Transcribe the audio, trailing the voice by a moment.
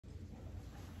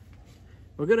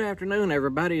Well, good afternoon,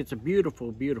 everybody. It's a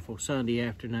beautiful, beautiful Sunday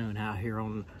afternoon out here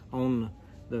on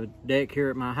the deck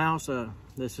here at my house.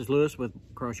 This is Lewis with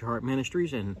Cross Your Heart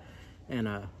Ministries, and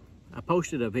I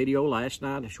posted a video last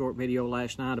night, a short video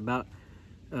last night about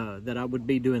that I would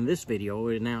be doing this video,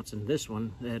 announcing this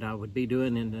one that I would be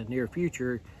doing in the near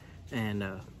future, and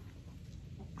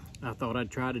I thought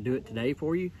I'd try to do it today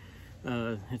for you.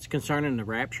 It's concerning the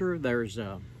rapture. There's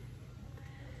a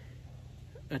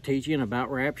teaching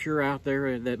about rapture out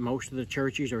there that most of the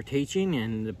churches are teaching,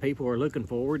 and the people are looking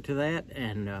forward to that.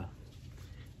 And the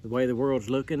way the world's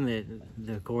looking,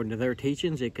 that according to their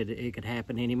teachings, it could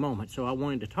happen any moment. So I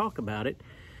wanted to talk about it,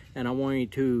 and I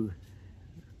wanted to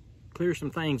clear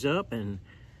some things up and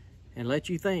let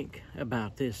you think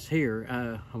about this here.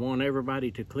 I want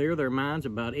everybody to clear their minds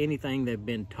about anything they've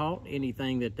been taught,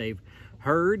 anything that they've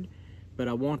heard, but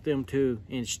I want them to,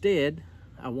 instead,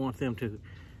 I want them to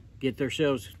get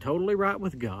themselves totally right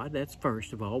with God. That's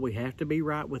first of all. We have to be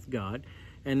right with God,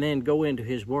 and then go into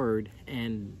His Word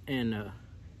and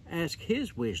ask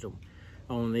His wisdom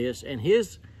on this and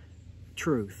His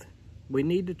truth. We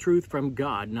need the truth from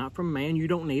God, not from man. You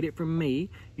don't need it from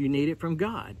me. You need it from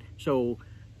God. So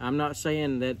I'm not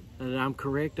saying that I'm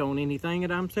correct on anything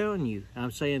that I'm telling you.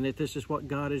 I'm saying that this is what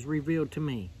God has revealed to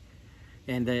me,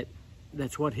 and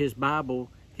that's what His Bible,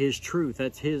 His truth,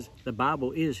 the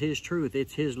Bible is His truth.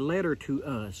 It's His letter to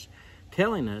us,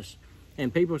 telling us.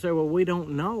 And people say, well, we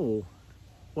don't know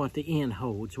what the end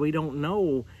holds. We don't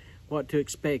know what to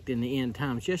expect in the end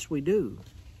times. Yes, we do.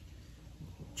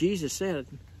 Jesus said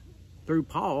through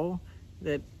Paul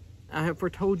that I have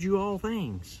foretold you all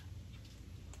things.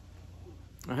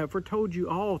 I have foretold you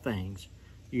all things.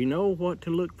 You know what to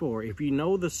look for. If you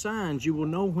know the signs, you will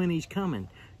know when He's coming.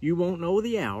 You won't know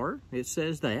the hour. It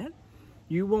says that.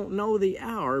 You won't know the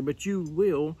hour, but you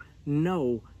will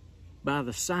know by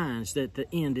the signs that the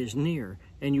end is near,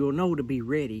 and you'll know to be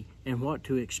ready and what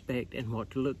to expect and what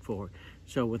to look for.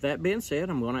 So with that being said,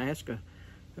 I'm going to ask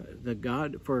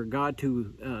God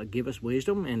to give us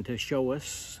wisdom and to show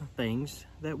us things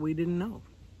that we didn't know.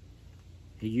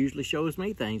 He usually shows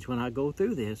me things when I go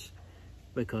through this,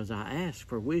 because I ask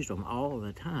for wisdom all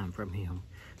the time from Him.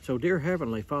 So dear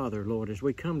Heavenly Father, Lord, as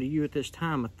we come to you at this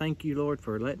time, I thank you, Lord,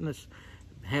 for letting us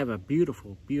have a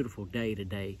beautiful, beautiful day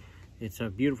today. It's a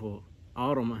beautiful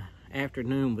autumn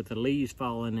afternoon with the leaves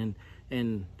falling,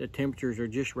 and the temperatures are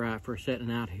just right for sitting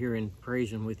out here and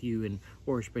praising with you and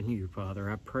worshiping you, Father.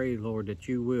 I pray, Lord, that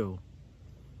you will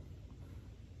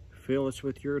fill us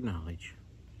with your knowledge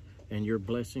and your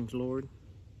blessings, Lord,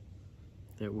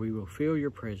 that we will feel your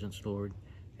presence, Lord,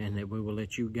 and that we will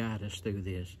let you guide us through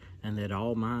this, and that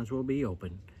all minds will be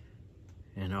open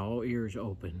and all ears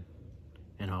open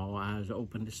and all eyes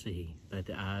open to see, that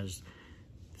the eyes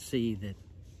see that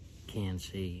can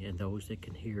see, and those that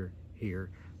can hear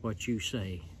what you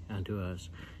say unto us.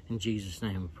 In Jesus'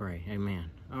 name we pray. Amen.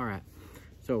 All right.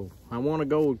 So I want to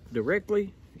go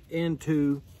directly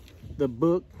into the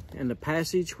book and the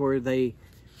passage where they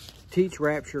teach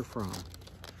rapture from.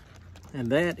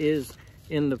 And that is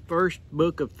in the first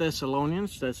book of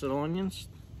Thessalonians, 1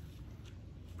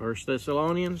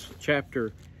 Thessalonians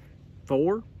chapter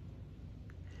 4.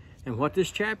 And what this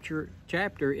chapter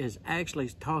is actually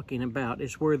talking about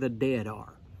is where the dead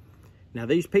are. Now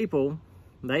these people,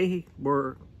 they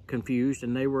were confused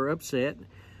and they were upset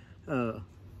and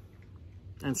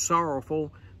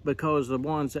sorrowful, because the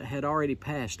ones that had already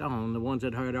passed on, the ones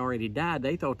that had already died,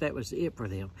 they thought that was it for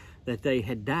them, that they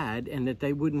had died and that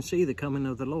they wouldn't see the coming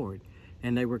of the Lord.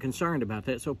 And they were concerned about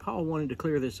that. So Paul wanted to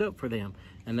clear this up for them.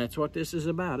 And that's what this is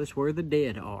about. It's where the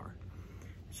dead are.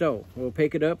 So we'll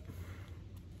pick it up.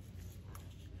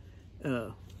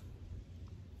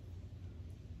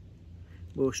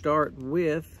 We'll start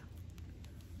with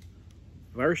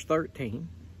verse 13.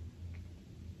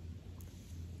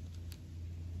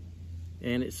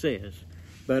 And it says,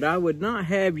 "But I would not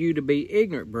have you to be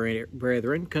ignorant,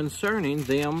 brethren, concerning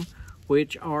them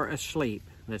which are asleep."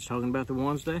 That's talking about the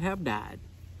ones that have died.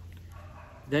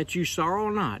 "That you sorrow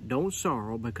not." Don't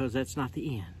sorrow, because that's not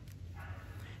the end.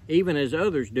 "Even as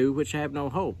others do which have no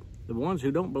hope." The ones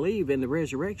who don't believe in the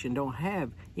resurrection don't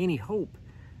have any hope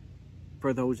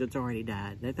for those that's already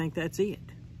died. They think that's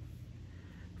it.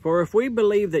 "For if we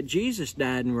believe that Jesus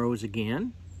died and rose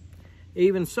again,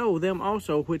 even so them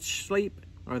also which sleep,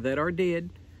 or that are dead,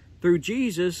 through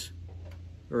Jesus,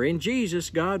 or in Jesus,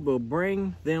 God will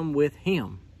bring them with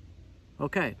Him."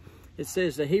 Okay, it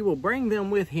says that He will bring them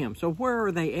with Him. So where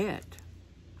are they at?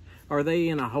 Are they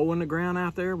in a hole in the ground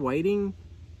out there waiting?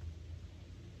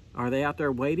 Are they out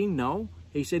there waiting? No.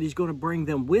 He said He's going to bring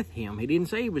them with Him. He didn't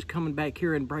say He was coming back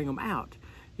here and bring them out.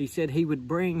 He said He would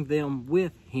bring them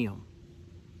with Him.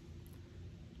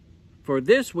 For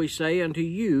this we say unto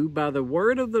you by the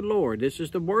word of the Lord. This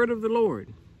is the word of the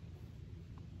Lord.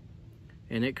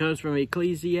 And it comes from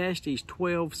Ecclesiastes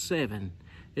 12:7.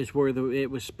 Is where it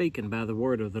was speaking by the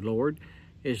word of the Lord.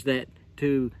 Is that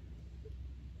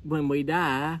when we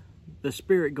die, the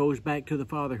spirit goes back to the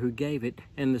Father who gave it,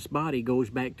 and this body goes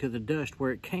back to the dust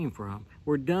where it came from.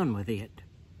 We're done with it.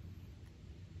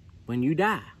 When you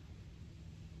die,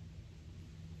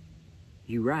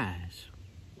 you rise.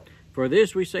 For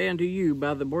this we say unto you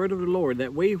by the word of the Lord,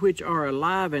 that we which are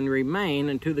alive and remain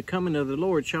unto the coming of the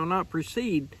Lord shall not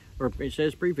precede, or it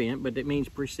says prevent, but it means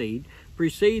precede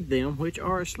them which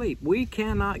are asleep. We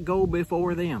cannot go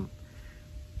before them.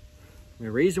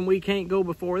 The reason we can't go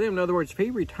before them, in other words, if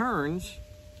he returns,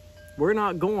 we're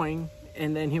not going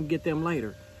and then he'll get them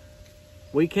later.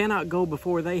 We cannot go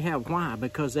before they have. Why?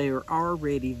 Because they are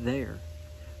already there.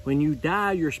 When you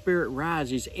die, your spirit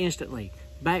rises instantly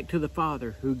back to the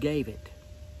Father who gave it.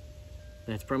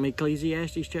 That's from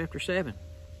Ecclesiastes chapter 7.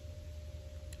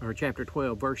 Or chapter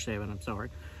 12, verse 7, I'm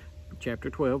sorry. Chapter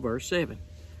 12, verse 7.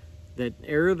 That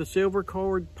ere of the silver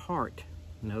cord part.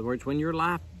 In other words, when your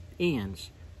life ends,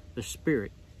 the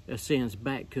spirit ascends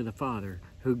back to the Father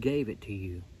who gave it to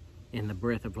you in the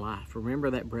breath of life. Remember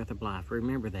that breath of life.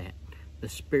 Remember that. The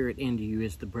spirit into you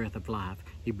is the breath of life.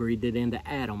 He breathed it into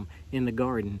Adam in the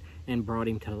garden and brought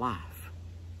him to life.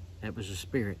 That was the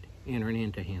spirit entering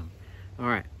into him. All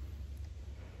right.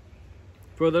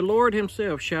 For the Lord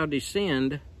himself shall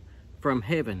descend from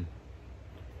heaven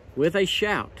with a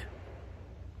shout,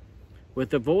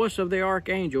 with the voice of the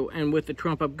archangel, and with the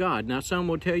trump of God. Now, some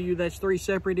will tell you that's three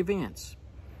separate events,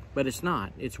 but it's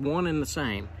not. It's one and the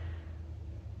same.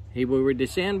 He will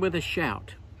descend with a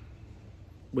shout,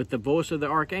 with the voice of the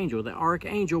archangel. The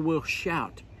archangel will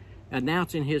shout,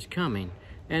 announcing his coming,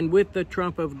 and with the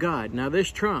trump of God. Now, this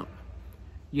trump,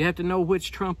 you have to know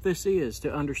which trump this is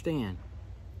to understand.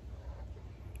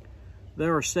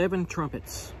 There are 7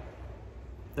 trumpets.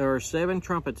 There are 7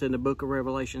 trumpets in the book of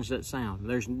Revelations that sound.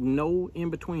 There's no in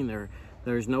between there.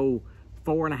 There's no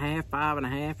 4.5,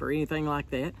 5.5, or anything like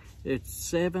that. It's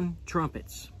 7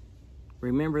 trumpets.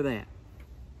 Remember that.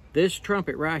 This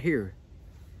trumpet right here,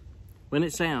 when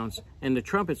it sounds, and the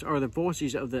trumpets are the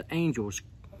voices of the angels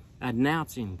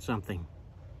announcing something.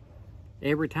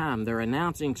 Every time they're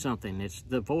announcing something, it's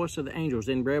the voice of the angels.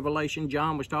 In Revelation,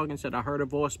 John was talking, said, I heard a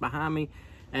voice behind me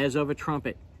as of a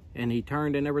trumpet. And he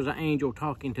turned, and there was an angel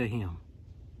talking to him.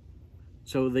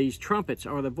 So these trumpets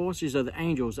are the voices of the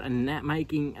angels and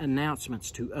making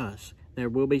announcements to us. There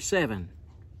will be 7.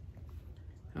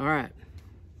 All right.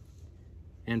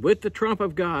 And with the trump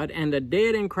of God, and the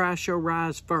dead in Christ shall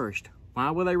rise first. Why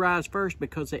will they rise first?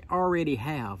 Because they already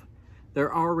have.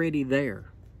 They're already there.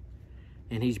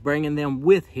 And he's bringing them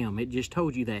with him. It just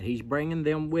told you that. He's bringing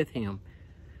them with him.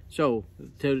 So,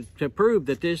 to prove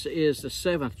that this is the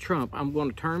 7th trump, I'm going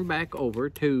to turn back over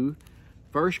to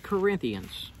 1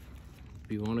 Corinthians.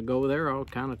 If you want to go there, I'll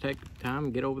kind of take time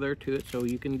and get over there to it so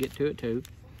you can get to it too.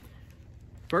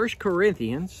 1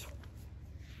 Corinthians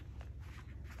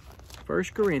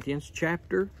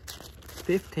chapter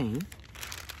 15.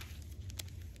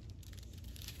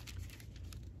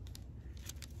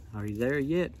 Are you there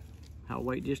yet? I'll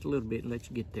wait just a little bit and let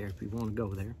you get there if you want to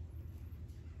go there.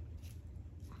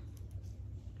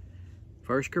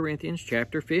 1 Corinthians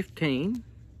chapter 15.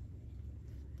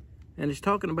 And it's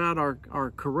talking about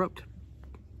our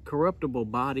corruptible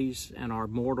bodies and our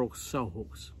mortal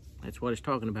souls. That's what it's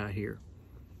talking about here.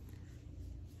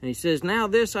 And he says, Now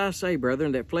this I say,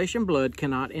 brethren, that flesh and blood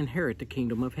cannot inherit the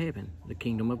kingdom of heaven, the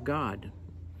kingdom of God.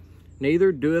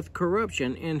 Neither doeth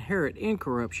corruption inherit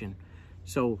incorruption.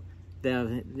 So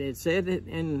it said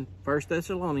in 1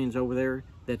 Thessalonians over there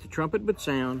that the trumpet would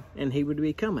sound and he would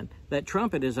be coming. That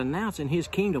trumpet is announcing his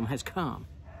kingdom has come.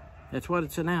 That's what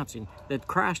it's announcing, that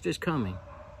Christ is coming.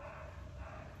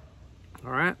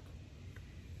 All right?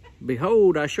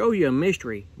 Behold, I show you a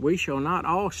mystery. We shall not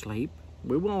all sleep.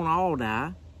 We won't all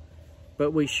die.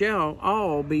 But we shall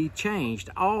all be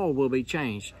changed. All will be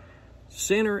changed.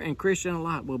 Sinner and Christian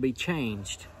alike will be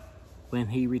changed when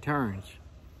he returns.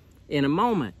 In a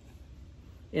moment,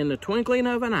 in the twinkling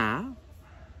of an eye,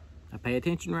 now pay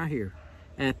attention right here,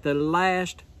 at the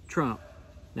last trump.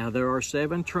 Now there are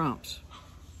 7 trumps.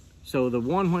 So the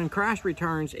one when Christ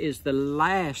returns is the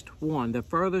last one, the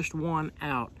furthest one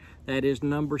out. That is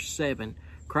number 7.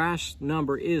 Christ's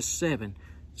number is 7.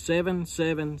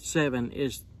 777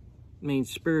 means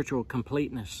spiritual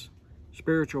completeness,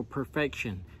 spiritual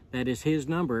perfection. That is his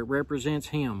number. It represents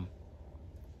him.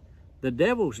 The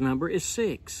devil's number is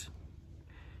 6.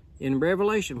 In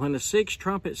Revelation, when the 6th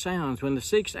trumpet sounds, when the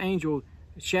 6th angel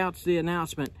shouts the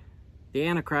announcement, the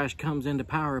Antichrist comes into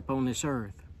power upon this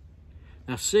earth.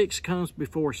 Now 6 comes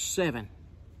before 7.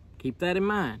 Keep that in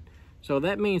mind. So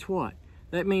that means what?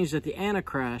 That means that the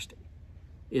Antichrist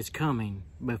is coming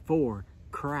before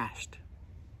Christ.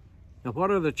 Now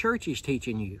what are the churches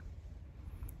teaching you?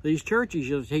 These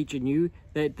churches are teaching you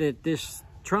that this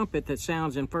trumpet that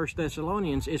sounds in 1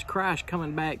 Thessalonians is Christ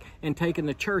coming back and taking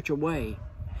the church away.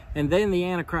 And then the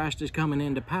Antichrist is coming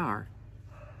into power.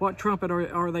 What trumpet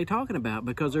are they talking about?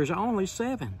 Because there's only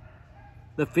 7.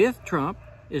 The 5th trump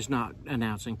is not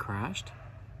announcing Christ.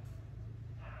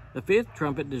 The 5th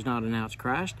trumpet does not announce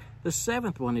Christ. The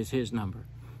 7th one is his number.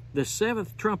 The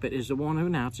 7th trumpet is the one who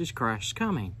announces Christ's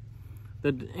coming.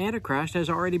 The Antichrist has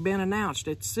already been announced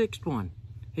at 6th one.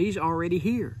 He's already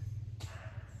here.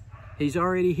 He's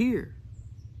already here.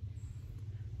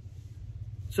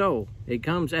 So, it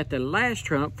comes at the last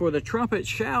trump, for the trumpet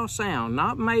shall sound.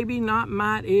 Not maybe, not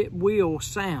might, it will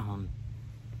sound.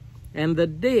 And the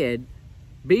dead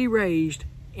be raised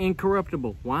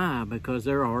incorruptible. Why? Because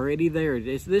they're already there.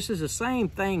 This is the same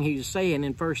thing he's saying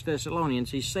in 1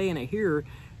 Thessalonians. He's saying it here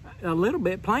a little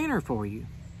bit plainer for you,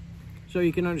 so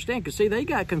you can understand. Because see, they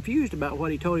got confused about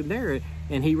what he told him there,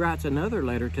 and he writes another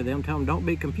letter to them, telling them don't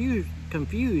be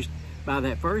confused by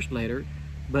that first letter,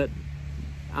 but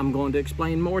I'm going to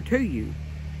explain more to you.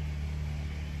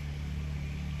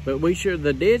 But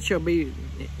the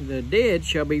dead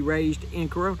shall be raised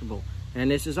incorruptible.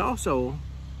 And this is also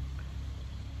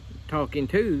talking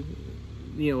to,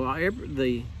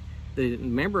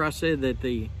 remember I said that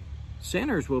the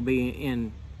sinners will be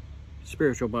in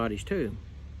spiritual bodies too.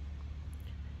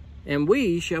 And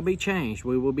we shall be changed.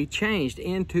 We will be changed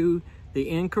into the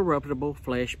incorruptible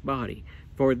flesh body.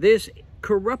 For this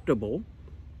corruptible,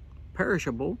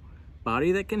 perishable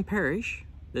body that can perish,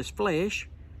 this flesh,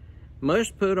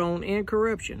 must put on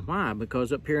incorruption. Why?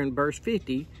 Because up here in verse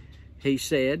 50, he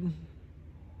said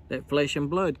that flesh and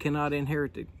blood cannot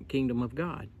inherit the kingdom of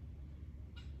God.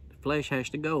 The flesh has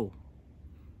to go.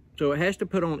 So it has to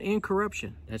put on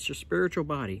incorruption. That's the spiritual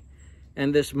body.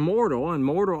 And this mortal, and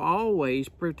mortal always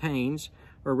pertains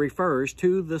or refers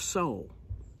to the soul.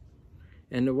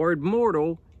 And the word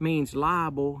mortal means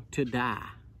liable to die.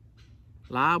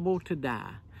 Liable to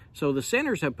die. So the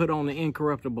sinners have put on the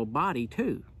incorruptible body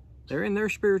too. They're in their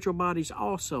spiritual bodies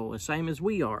also, the same as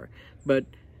we are. But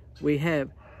we have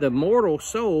the mortal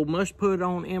soul must put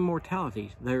on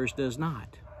immortality. Theirs does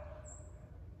not.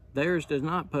 Theirs does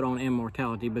not put on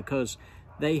immortality, because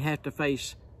they have to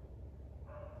face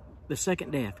the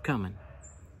second death coming.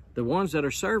 The ones that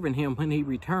are serving him when he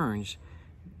returns,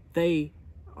 they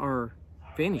are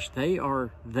finished. They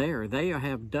are there. They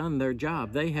have done their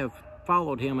job. They have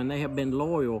followed him, and they have been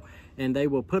loyal, and they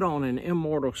will put on an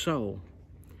immortal soul.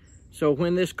 So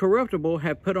when this corruptible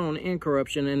have put on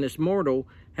incorruption, and this mortal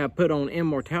have put on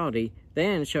immortality,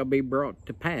 then shall be brought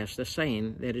to pass the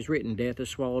saying that is written, death is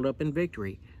swallowed up in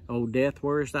victory. O death,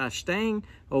 where is thy sting?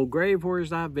 O grave, where is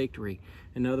thy victory?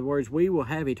 In other words, we will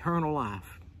have eternal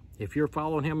life. If you're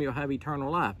following him, you'll have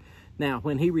eternal life. Now,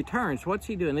 when he returns, what's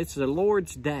he doing? It's the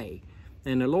Lord's day.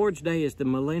 And the Lord's day is the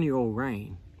millennial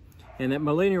reign. And that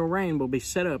millennial reign will be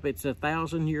set up. It's a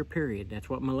 1,000-year period. That's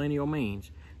what millennial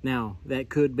means. Now, that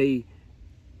could be,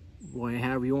 well,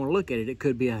 however you want to look at it. It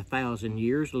could be 1,000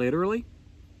 years, literally.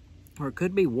 Or it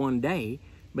could be one day,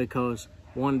 because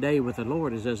one day with the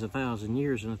Lord is as 1,000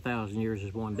 years, and 1,000 years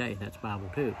is one day. That's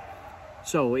Bible too.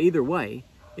 So either way,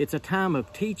 it's a time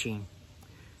of teaching.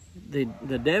 The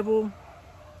devil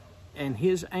and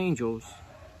his angels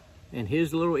and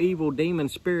his little evil demon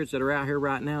spirits that are out here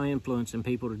right now influencing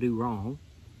people to do wrong,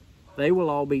 they will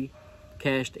all be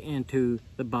cast into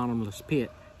the bottomless pit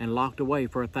and locked away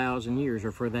for 1,000 years,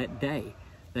 or for that day.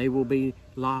 They will be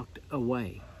locked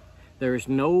away. There is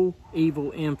no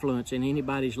evil influence in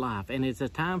anybody's life. And it's a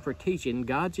time for teaching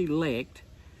God's elect,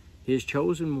 his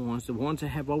chosen ones, the ones that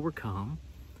have overcome.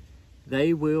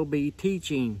 They will be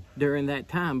teaching during that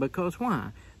time. Because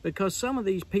why? Because some of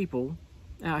these people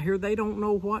out here, they don't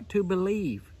know what to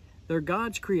believe. They're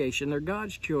God's creation. They're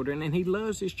God's children, and he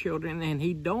loves his children, and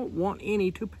he don't want any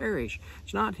to perish.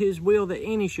 It's not his will that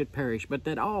any should perish, but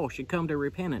that all should come to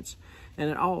repentance, and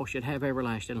that all should have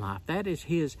everlasting life. That is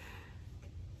his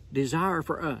desire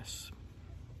for us.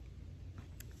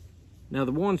 Now,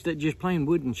 the ones that just plain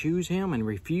wouldn't choose him and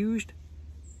refused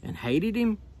and hated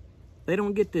him, they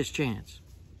don't get this chance.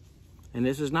 And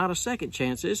this is not a second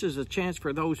chance. This is a chance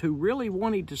for those who really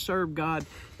wanted to serve God,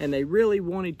 and they really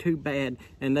wanted to bad,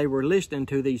 and they were listening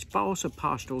to these false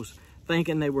apostles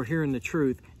thinking they were hearing the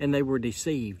truth, and they were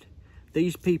deceived.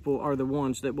 These people are the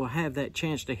ones that will have that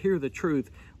chance to hear the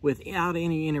truth without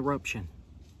any interruption.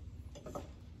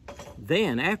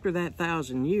 Then, after that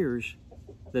 1,000 years,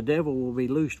 the devil will be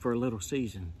loosed for a little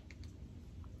season.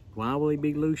 Why will he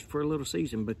be loosed for a little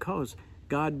season? Because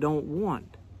God don't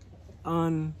want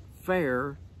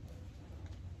unfair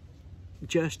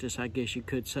justice, I guess you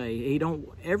could say.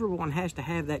 Everyone has to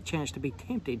have that chance to be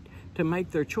tempted to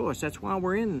make their choice. That's why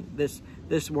we're in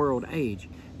this world age,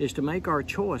 is to make our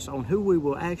choice on who we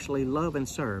will actually love and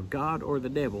serve, God or the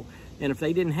devil. And if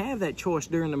they didn't have that choice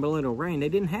during the millennial reign, they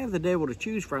didn't have the devil to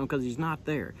choose from because he's not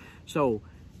there. So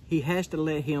he has to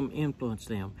let him influence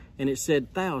them. And it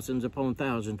said thousands upon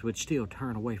thousands would still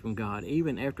turn away from God,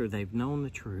 even after they've known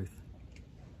the truth.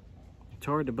 It's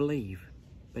hard to believe,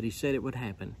 but he said it would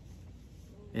happen.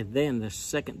 And then the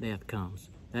second death comes.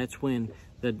 That's when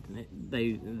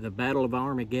the battle of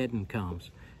Armageddon comes.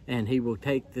 And he will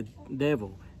take the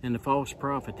devil and the false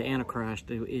prophet. The Antichrist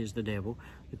is the devil.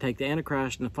 They take the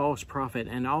Antichrist and the false prophet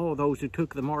and all those who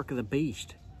took the mark of the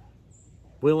beast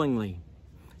willingly,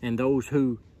 and those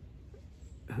who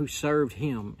served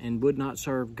him and would not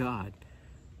serve God.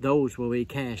 Those will be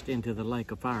cast into the lake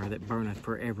of fire that burneth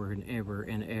forever and ever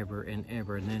and ever and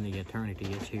ever. And then the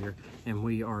eternity is here. And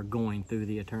we are going through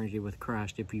the eternity with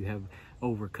Christ if you have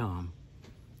overcome.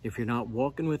 If you're not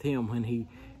walking with him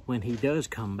when he does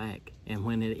come back, and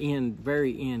when the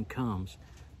very end comes,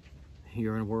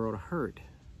 you're in a world of hurt.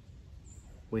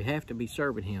 We have to be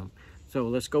serving him. So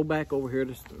let's go back over here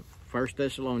to 1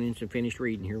 Thessalonians and finish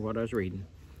reading here what I was reading.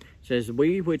 It says,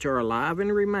 we which are alive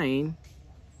and remain,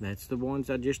 that's the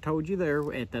ones I just told you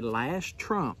there, at the last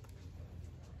trump,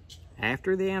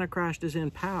 after the Antichrist is in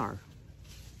power.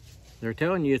 They're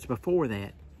telling you it's before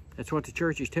that. That's what the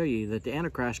churches tell you, that the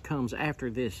Antichrist comes after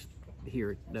this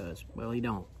here it does. Well, he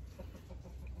don't.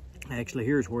 Actually,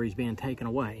 here's where he's being taken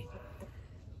away.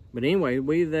 But anyway,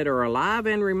 we that are alive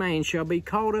and remain shall be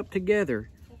caught up together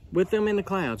with them in the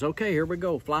clouds. Okay, here we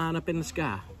go, flying up in the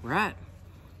sky, right?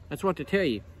 That's what to tell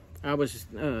you. I was,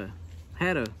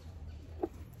 had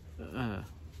a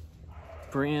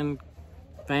friend,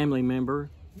 family member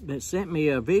that sent me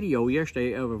a video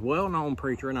yesterday of a well-known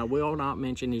preacher, and I will not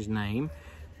mention his name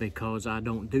because I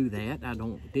don't do that. I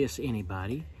don't diss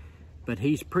anybody. But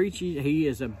he's preaching, he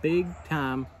is a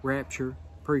big-time rapture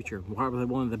preacher, probably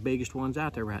one of the biggest ones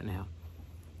out there right now.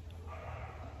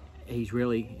 He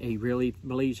really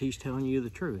believes he's telling you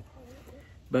the truth.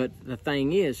 But the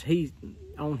thing is,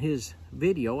 on his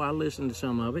video, I listened to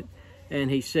some of it,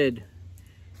 and he said,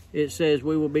 it says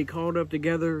we will be caught up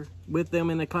together with them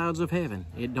in the clouds of heaven.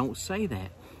 It don't say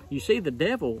that. You see, the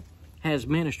devil has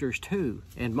ministers too,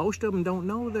 and most of them don't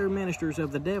know they're ministers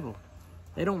of the devil.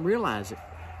 They don't realize it.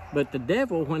 But the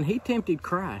devil, when he tempted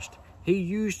Christ, he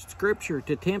used scripture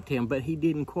to tempt him, but he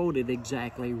didn't quote it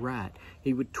exactly right.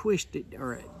 He would twist it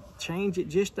or change it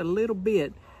just a little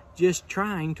bit, just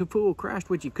trying to fool Christ,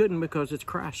 which he couldn't because it's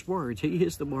Christ's words. He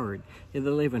is the Word, the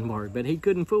living Word. But he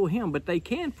couldn't fool him. But they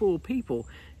can fool people.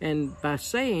 And by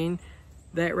saying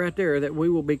that right there, that we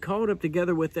will be caught up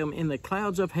together with them in the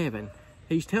clouds of heaven,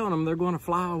 he's telling them they're going to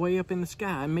fly away up in the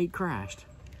sky and meet Christ.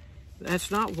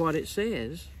 That's not what it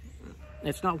says.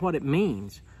 That's not what it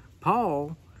means.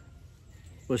 Paul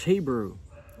was Hebrew,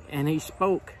 and he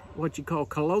spoke what you call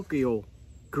colloquial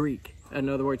Greek. In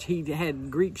other words, he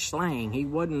had Greek slang. He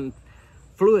wasn't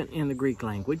fluent in the Greek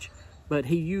language, but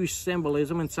he used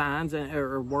symbolism and signs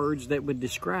or words that would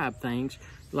describe things.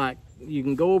 Like, you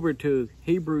can go over to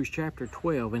Hebrews chapter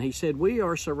 12, and he said, we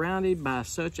are surrounded by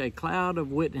such a cloud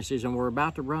of witnesses, and we're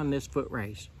about to run this foot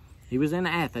race. He was in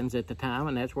Athens at the time,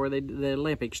 and that's where the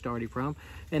Olympics started from.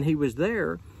 And he was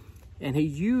there, and he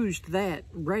used that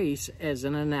race as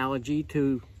an analogy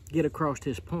to get across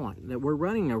his point, that we're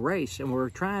running a race, and we're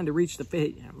trying to reach the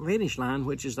finish line,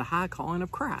 which is the high calling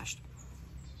of Christ,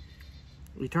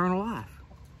 eternal life.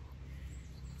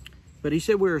 But he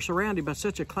said we were surrounded by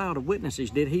such a cloud of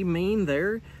witnesses. Did he mean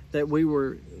there that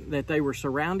they were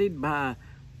surrounded by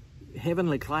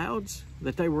heavenly clouds,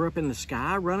 that they were up in the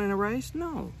sky running a race?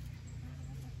 No.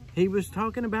 He was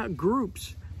talking about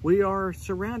groups. We are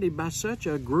surrounded by such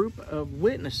a group of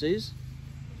witnesses,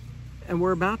 and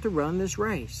we're about to run this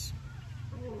race.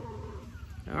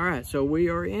 All right, so we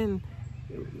are in,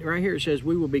 right here it says,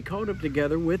 we will be caught up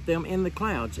together with them in the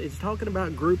clouds. It's talking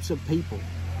about groups of people,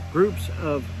 groups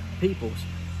of peoples.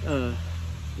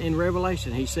 In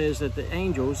Revelation, he says that the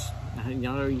angels, you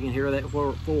know, you can hear that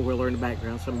four-wheeler in the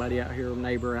background, somebody out here, a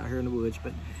neighbor out here in the woods,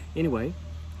 but anyway,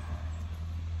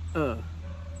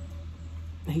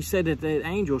 he said that the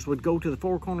angels would go to the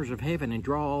four corners of heaven and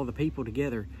draw all the people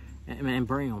together and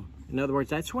bring them. In other words,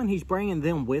 that's when he's bringing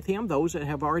them with him, those that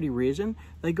have already risen.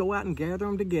 They go out and gather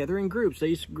them together in groups.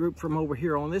 These group from over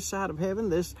here on this side of heaven,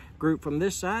 this group from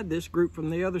this side, this group from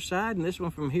the other side, and this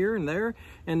one from here and there,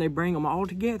 and they bring them all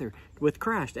together with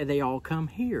Christ, and they all come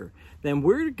here. Then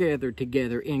we're gathered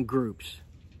together in groups.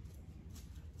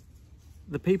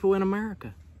 The people in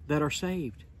America that are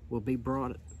saved will be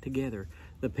brought together.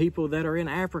 The people that are in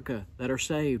Africa that are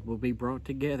saved will be brought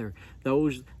together.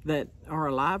 Those that are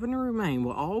alive and remain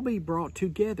will all be brought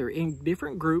together in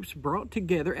different groups, brought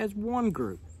together as one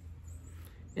group.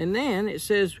 And then it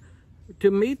says, to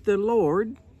meet the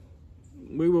Lord,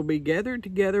 we will be gathered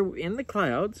together in the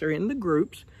clouds or in the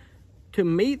groups to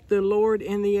meet the Lord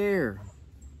in the air.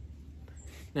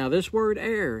 Now this word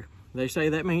air, they say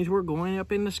that means we're going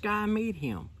up in the sky and meet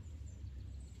him.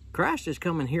 Christ is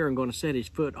coming here and going to set his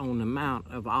foot on the Mount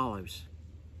of Olives.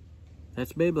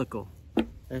 That's biblical.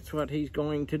 That's what he's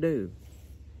going to do.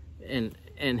 And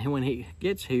when he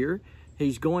gets here,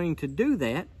 he's going to do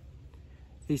that.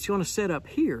 He's going to set up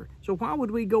here. So why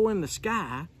would we go in the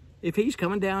sky if he's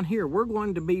coming down here? We're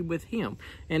going to be with him.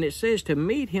 And it says to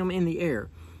meet him in the air.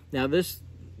 Now this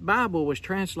Bible was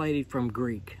translated from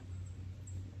Greek.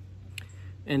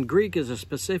 And Greek is a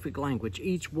specific language.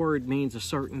 Each word means a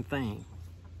certain thing.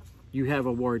 You have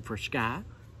a word for sky.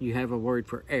 You have a word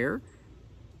for air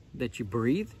that you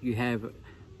breathe. You have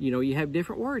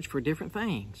different words for different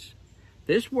things.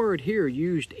 This word here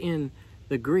used in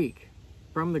the Greek,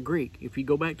 from the Greek, if you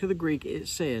go back to the Greek, it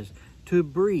says to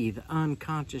breathe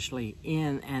unconsciously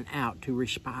in and out, to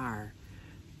respire.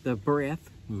 The breath,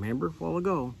 remember a while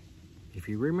ago, if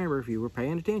you remember, if you were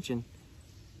paying attention,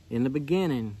 in the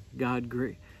beginning,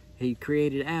 he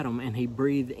created Adam and he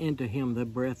breathed into him the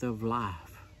breath of life.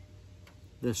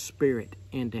 The Spirit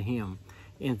into him.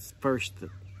 In 1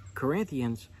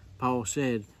 Corinthians, Paul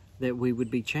said that we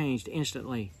would be changed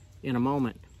instantly, in a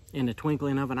moment, in the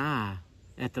twinkling of an eye,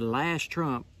 at the last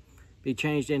trump, be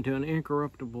changed into an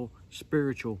incorruptible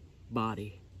spiritual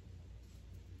body.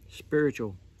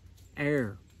 Spiritual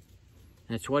air.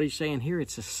 That's what he's saying here.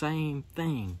 It's the same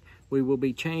thing. We will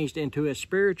be changed into a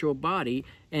spiritual body,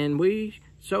 and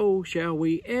so shall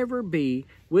we ever be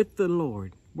with the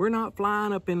Lord. We're not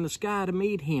flying up in the sky to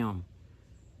meet him.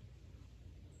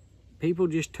 People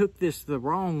just took this the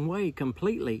wrong way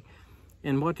completely.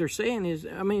 And what they're saying is,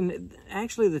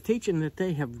 actually the teaching that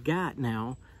they have got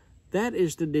now, that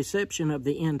is the deception of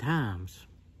the end times.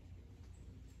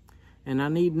 And I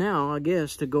need now, I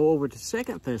guess, to go over to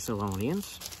 2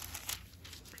 Thessalonians.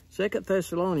 2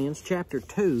 Thessalonians chapter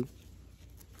 2,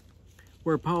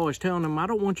 where Paul is telling them, I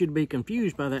don't want you to be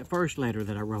confused by that first letter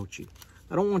that I wrote you.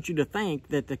 I don't want you to think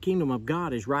that the kingdom of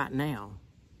God is right now.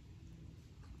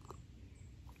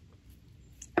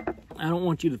 I don't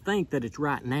want you to think that it's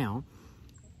right now.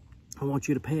 I want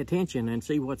you to pay attention and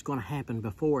see what's going to happen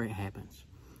before it happens.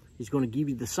 He's going to give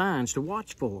you the signs to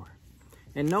watch for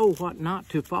and know what not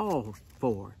to fall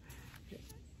for.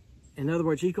 In other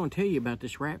words, he's going to tell you about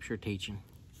this rapture teaching.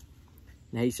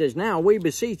 Now he says, now we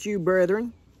beseech you,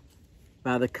 brethren,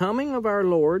 by the coming of our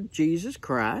Lord Jesus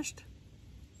Christ,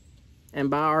 and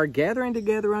by our gathering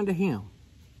together unto him,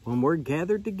 when we're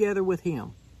gathered together with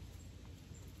him,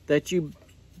 that you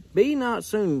be not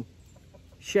soon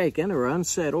shaken or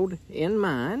unsettled in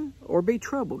mind, or be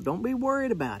troubled. Don't be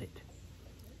worried about it.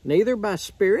 Neither by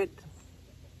spirit,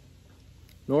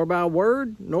 nor by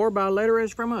word, nor by letter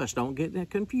as from us. Don't get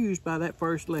confused by that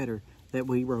first letter that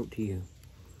we wrote to you.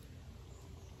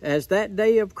 As that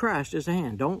day of Christ is at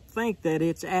hand. Don't think that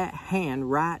it's at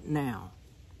hand right now.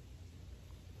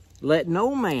 Let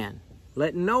no man,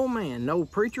 no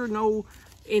preacher, no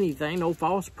anything, no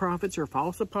false prophets or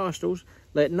false apostles,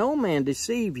 let no man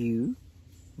deceive you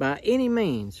by any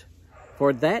means,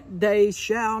 for that day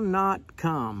shall not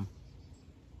come.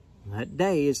 That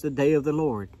day is the day of the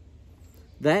Lord.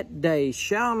 That day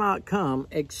shall not come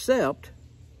except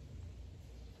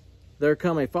there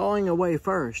come a falling away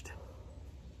first.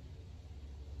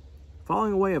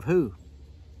 Falling away of who?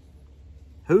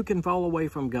 Who can fall away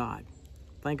from God?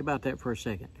 Think about that for a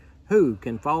second. Who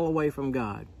can fall away from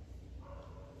God?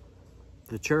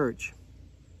 The church.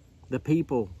 The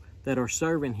people that are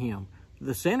serving him.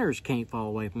 The sinners can't fall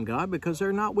away from God because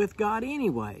they're not with God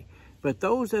anyway. But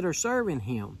those that are serving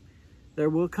him, there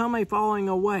will come a falling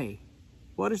away.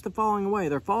 What is the falling away?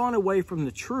 They're falling away from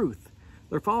the truth.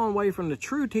 They're falling away from the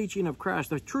true teaching of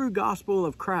Christ, the true gospel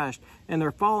of Christ, and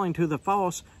they're falling to the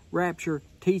false rapture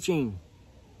teaching.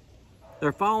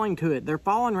 They're falling to it. They're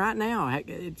falling right now.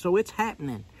 So it's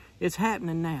happening. It's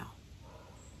happening now.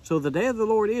 So the day of the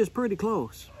Lord is pretty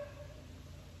close.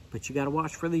 But you got to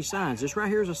watch for these signs. This right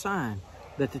here is a sign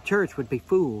that the church would be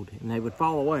fooled and they would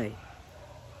fall away.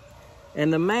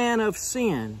 and the man of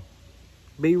sin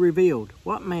be revealed.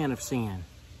 What man of sin?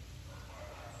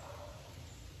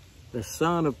 The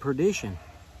son of perdition.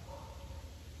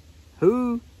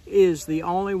 Who is the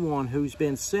only one who's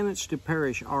been sentenced to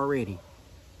perish already?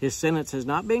 His sentence has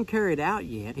not been carried out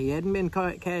yet. He hadn't been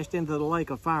cast into the lake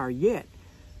of fire yet,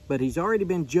 but he's already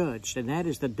been judged, and that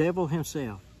is the devil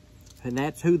himself. And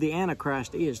that's who the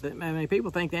Antichrist is. I mean,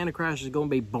 people think the Antichrist is going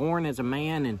to be born as a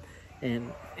man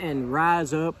and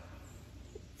rise up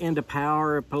into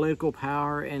power, political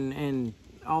power, and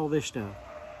all this stuff.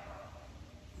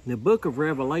 The book of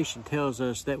Revelation tells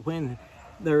us that when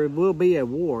there will be a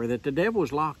war, that the devil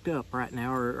is locked up right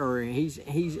now, or he's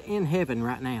in heaven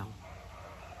right now.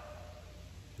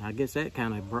 I guess that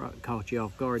kind of caught you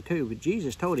off guard too. But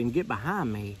Jesus told him, "Get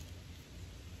behind me."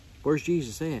 Where's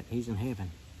Jesus at? He's in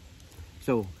heaven.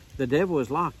 So the devil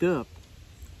is locked up.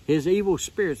 His evil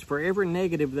spirits, for every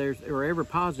negative or every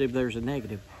positive, there's a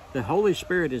negative. The Holy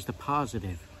Spirit is the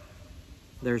positive.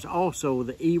 There's also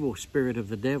the evil spirit of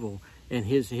the devil, and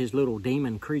his little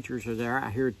demon creatures are there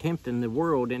out here tempting the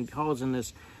world and causing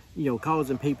us,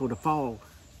 causing people to fall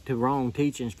to wrong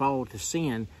teachings, fall to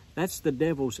sin. That's the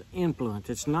devil's influence.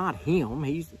 It's not him.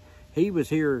 He was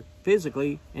here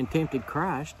physically and tempted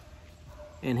Christ,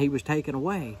 and he was taken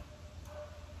away.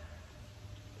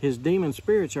 His demon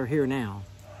spirits are here now.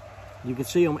 You can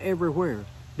see them everywhere.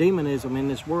 Demonism in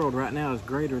this world right now is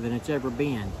greater than it's ever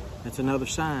been. That's another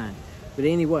sign. But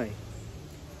anyway,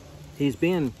 he's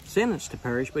been sentenced to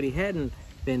perish, but he hadn't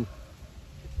been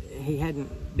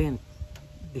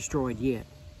destroyed yet.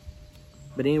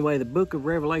 But anyway, the book of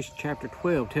Revelation chapter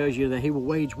 12 tells you that he will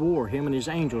wage war. Him and his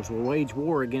angels will wage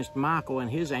war against Michael and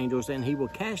his angels, and he will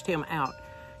cast him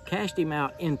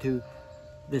out into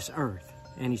this earth.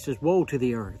 And he says, "Woe to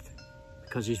the earth,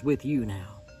 because he's with you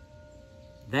now."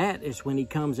 That is when he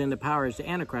comes into power as the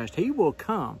Antichrist. He will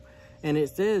come, and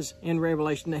it says in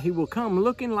Revelation that he will come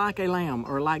looking like a lamb,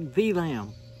 or like the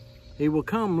lamb. He will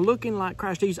come looking like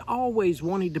Christ. He's always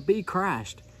wanted to be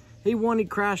Christ. He wanted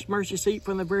Christ's mercy seat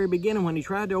from the very beginning when he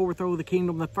tried to overthrow the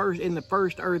kingdom in the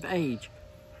first earth age.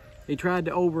 He tried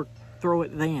to overthrow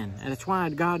it then. And that's why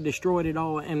God destroyed it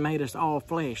all and made us all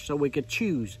flesh, so we could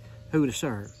choose who to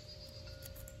serve.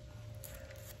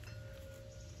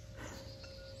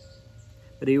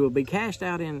 But he will be cast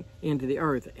out into the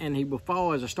earth, and he will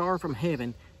fall as a star from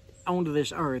heaven onto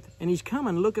this earth. And he's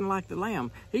coming looking like the Lamb.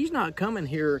 He's not coming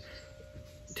here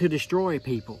to destroy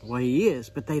people. Well, he is,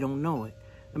 but they don't know it.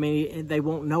 I mean, they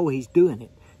won't know he's doing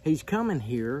it. He's coming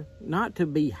here not to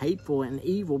be hateful and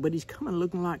evil, but he's coming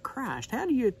looking like Christ. How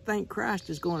do you think Christ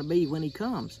is going to be when he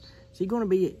comes? Is he going to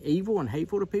be evil and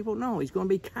hateful to people? No, he's going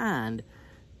to be kind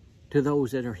to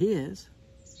those that are his.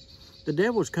 The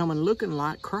devil's coming looking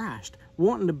like Christ,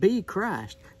 wanting to be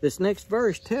Christ. This next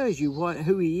verse tells you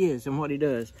who he is and what he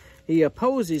does. He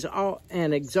opposes all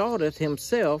and exalteth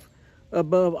himself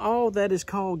above all that is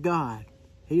called God.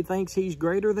 He thinks he's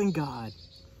greater than God,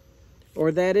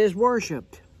 or that is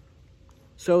worshipped,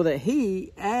 so that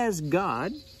he, as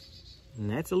God,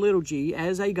 and that's a little g,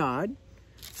 as a God,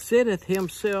 sitteth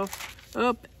himself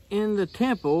up in the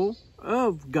temple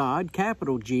of God,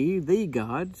 capital G, the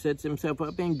God, sets himself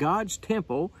up in God's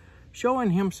temple, showing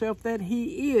himself that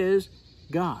he is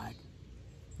God,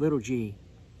 little g.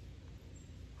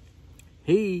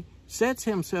 He sets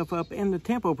himself up in the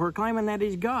temple, proclaiming that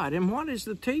he's God. And what is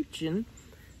the teaching?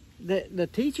 The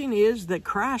teaching is that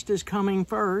Christ is coming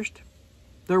first.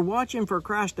 They're watching for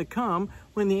Christ to come.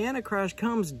 When the Antichrist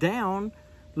comes down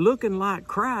looking like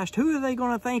Christ, who are they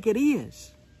going to think it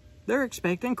is? They're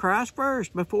expecting Christ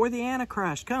first before the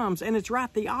Antichrist comes, and it's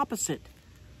right the opposite.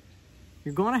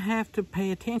 You're going to have to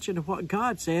pay attention to what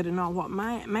God said and not what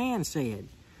man said.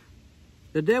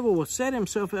 The devil will set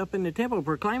himself up in the temple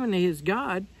proclaiming he is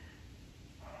God,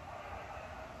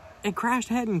 and Christ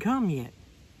hadn't come yet.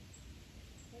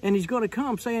 And he's going to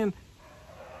come saying,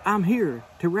 "I'm here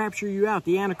to rapture you out.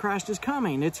 The Antichrist is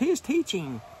coming." It's his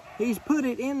teaching. He's put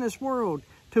it in this world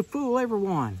to fool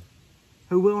everyone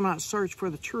who will not search for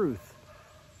the truth.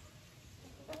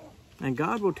 And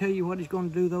God will tell you what he's going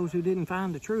to do those who didn't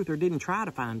find the truth or didn't try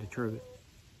to find the truth.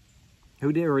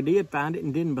 Who did find it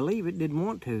and didn't believe it, didn't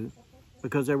want to,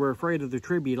 because they were afraid of the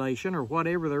tribulation or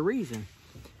whatever their reason.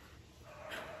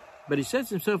 But he sets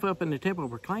himself up in the temple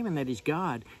proclaiming that he's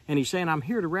God. And he's saying, "I'm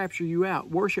here to rapture you out.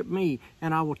 Worship me,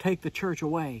 and I will take the church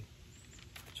away."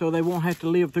 So they won't have to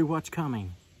live through what's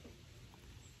coming.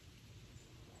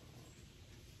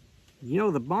 You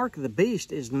know, the mark of the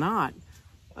beast is not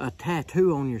a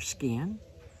tattoo on your skin.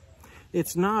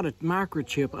 It's not a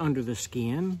microchip under the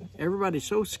skin. Everybody's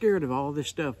so scared of all this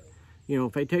stuff, You know,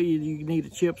 if they tell you you need a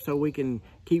chip so we can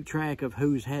keep track of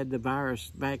who's had the virus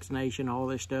vaccination, all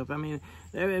this stuff. I mean,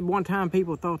 at one time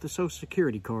people thought the Social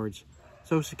Security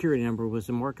number was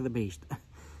the mark of the beast.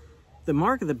 The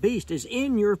mark of the beast is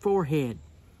in your forehead.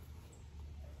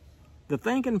 The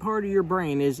thinking part of your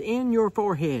brain is in your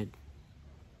forehead.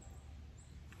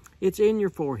 It's in your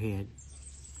forehead.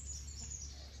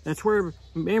 That's where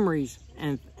memories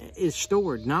is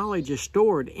stored. Knowledge is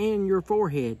stored in your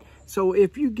forehead. So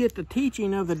if you get the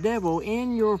teaching of the devil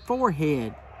in your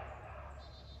forehead,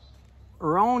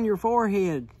 or on your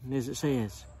forehead, as it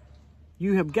says,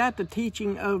 you have got the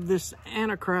teaching of this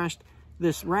Antichrist,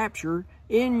 this rapture,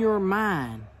 in your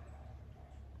mind.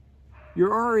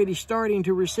 You're already starting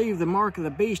to receive the mark of the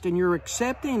beast, and you're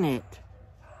accepting it.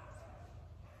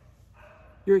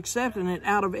 You're accepting it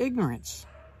out of ignorance.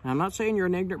 Now, I'm not saying you're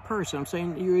an ignorant person. I'm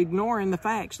saying you're ignoring the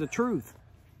facts, the truth.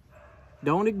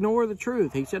 Don't ignore the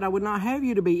truth. He said, I would not have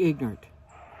you to be ignorant,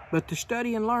 but to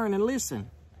study and learn and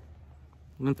listen.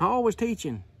 When Paul was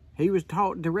teaching, he was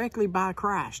taught directly by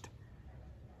Christ.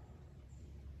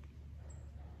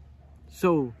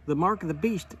 So the mark of the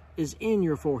beast is in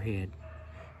your forehead.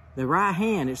 The right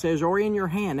hand, it says, or in your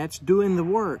hand. That's doing the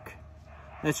work.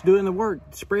 That's doing the work,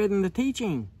 spreading the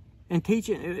teaching and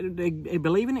teaching,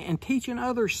 believing it and teaching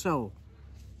others so.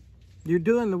 You're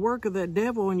doing the work of that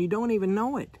devil and you don't even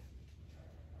know it.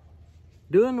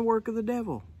 Doing the work of the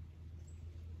devil.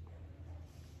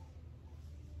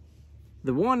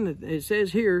 The one that it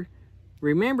says here,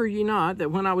 remember ye not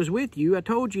that when I was with you, I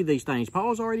told you these things.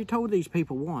 Paul's already told these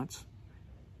people once.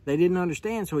 They didn't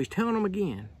understand, so he's telling them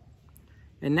again.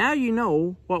 And now you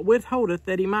know what withholdeth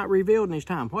that he might reveal in his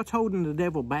time. What's holding the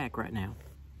devil back right now?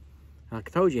 Like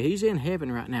I told you, he's in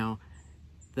heaven right now.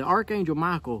 The Archangel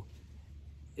Michael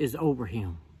is over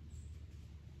him.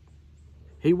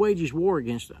 He wages war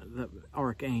against the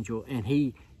Archangel, and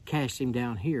he casts him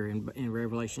down here in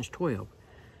Revelations 12.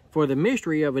 For the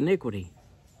mystery of iniquity,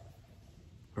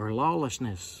 or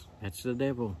lawlessness, that's the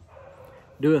devil,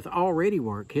 doeth already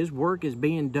work. His work is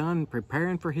being done,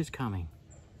 preparing for his coming.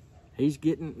 He's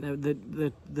getting,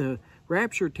 the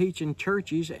rapture teaching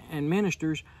churches and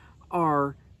ministers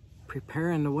are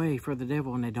preparing the way for the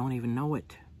devil, and they don't even know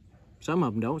it. Some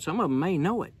of them don't. Some of them may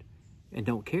know it and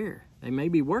don't care. They may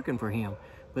be working for him.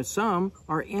 But some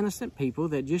are innocent people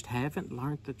that just haven't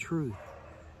learned the truth.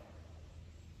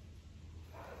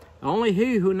 Only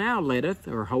he who now letteth,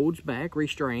 or holds back,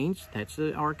 restrains, that's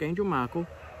the Archangel Michael,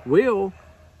 will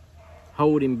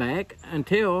hold him back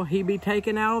until he be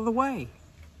taken out of the way.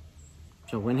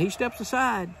 So when he steps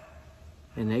aside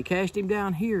and they cast him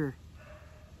down here,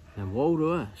 then woe to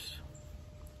us.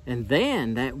 And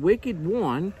then that wicked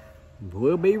one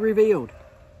will be revealed,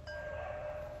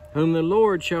 whom the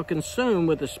Lord shall consume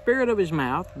with the spirit of his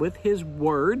mouth, with his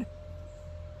word,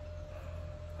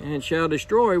 and shall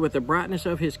destroy with the brightness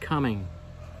of his coming.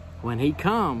 When he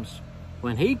comes,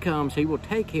 he will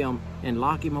take him and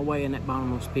lock him away in that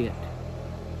bottomless pit.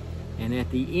 And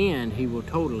at the end, he will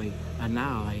totally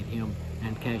annihilate him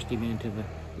and cast him into the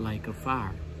lake of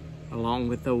fire, along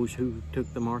with those who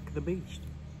took the mark of the beast.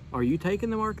 Are you taking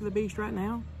the mark of the beast right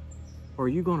now? Or are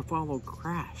you going to follow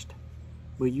Christ?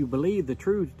 Will you believe the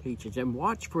true teachings and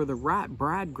watch for the right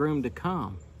bridegroom to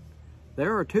come?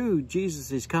 There are two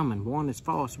Jesus is coming. One is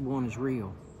false, one is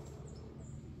real.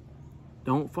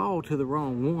 Don't fall to the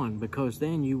wrong one, because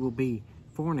then you will be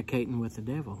fornicating with the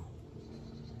devil.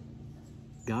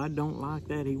 God don't like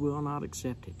that. He will not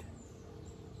accept it.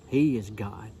 He is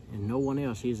God and no one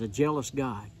else. He is a jealous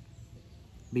God.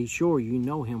 Be sure you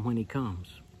know him when he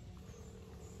comes.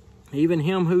 Even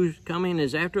him who's coming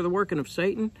is after the working of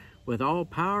Satan, with all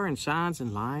power and signs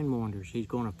and lying wonders. He's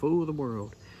going to fool the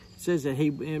world. It says that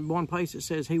in one place it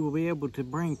says he will be able to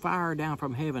bring fire down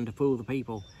from heaven to fool the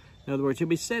people. In other words, he'll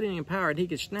be sitting in power and he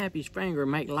could snap his finger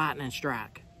and make lightning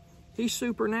strike. He's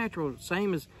supernatural,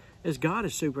 same as God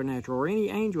is supernatural, or any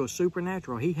angel is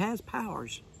supernatural. He has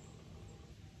powers.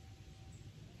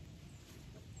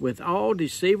 With all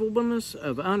deceivableness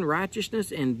of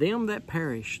unrighteousness in them that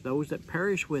perish, those that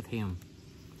perish with him,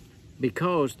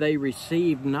 because they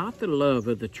received not the love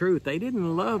of the truth. They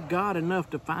didn't love God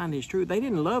enough to find his truth. They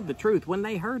didn't love the truth when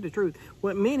they heard the truth.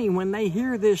 When they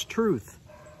hear this truth,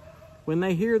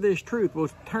 will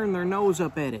turn their nose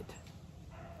up at it.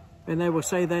 And they will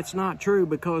say, that's not true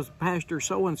because Pastor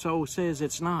so-and-so says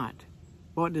it's not.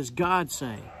 What does God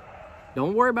say?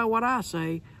 Don't worry about what I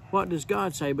say. What does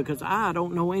God say? Because I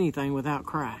don't know anything without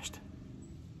Christ.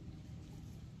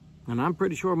 And I'm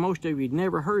pretty sure most of you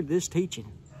never heard this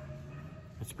teaching.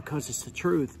 It's because it's the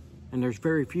truth, and there's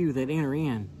very few that enter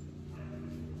in.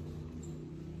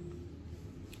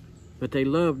 But they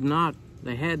loved not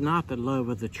They had not the love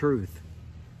of the truth,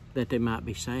 that they might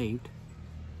be saved.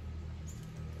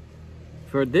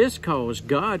 For this cause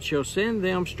God shall send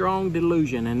them strong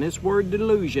delusion. And this word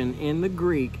delusion in the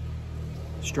Greek,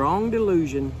 strong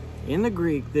delusion in the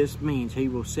Greek, this means he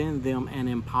will send them an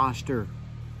impostor.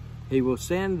 He will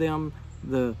send them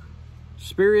the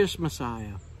spurious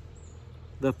Messiah,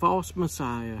 the false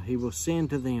Messiah. He will send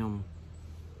to them.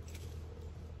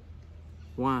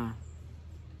 Why?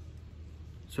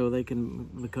 So they can,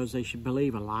 because they should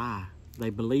believe a lie. They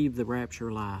believed the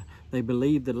rapture lie. They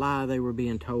believed the lie they were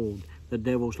being told, the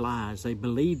devil's lies. They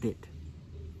believed it.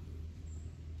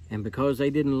 And because they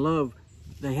didn't love,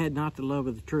 they had not the love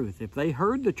of the truth. If they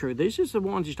heard the truth, this is the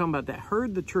ones he's talking about that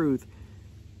heard the truth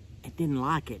and didn't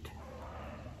like it.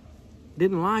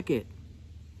 Didn't like it.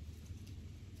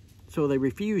 So they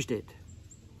refused it.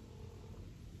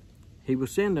 He will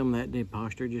send them that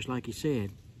impostor, just like he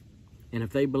said. And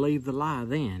if they believe the lie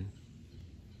then,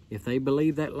 if they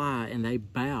believe that lie and they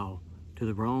bow to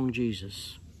the wrong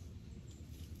Jesus,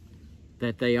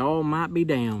 that they all might be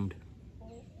damned,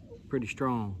 pretty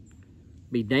strong,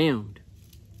 be damned,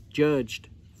 judged,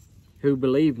 who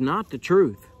believed not the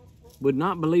truth, would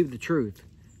not believe the truth,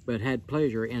 but had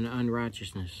pleasure in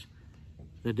unrighteousness.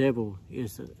 The devil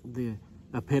is the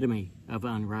epitome of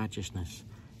unrighteousness,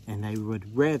 and they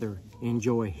would rather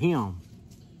enjoy him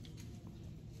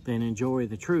than enjoy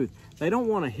the truth. They don't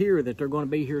want to hear that they're going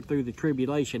to be here through the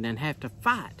tribulation and have to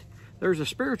fight. There's a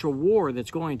spiritual war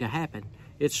that's going to happen.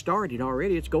 It's started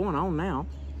already. It's going on now.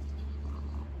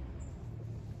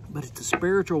 But it's a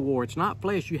spiritual war. It's not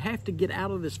flesh. You have to get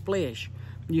out of this flesh.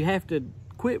 You have to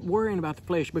quit worrying about the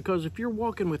flesh, because if you're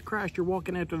walking with Christ, you're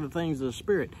walking after the things of the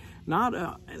Spirit, not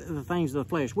the things of the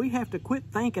flesh. We have to quit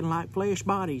thinking like flesh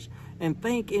bodies and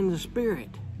think in the Spirit.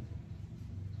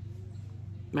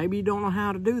 Maybe you don't know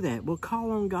how to do that. Well,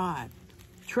 call on God.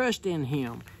 Trust in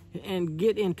Him and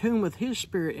get in tune with His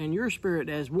Spirit and your spirit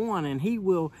as one, and He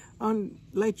will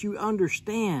let you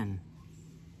understand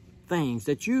things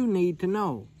that you need to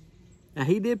know. Now,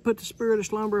 He did put the spirit of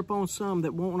slumber upon some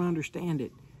that won't understand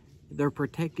it. They're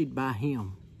protected by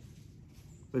Him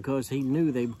because He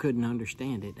knew they couldn't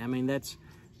understand it. I'm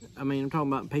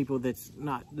talking about people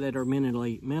that are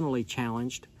mentally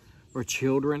challenged, or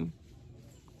children.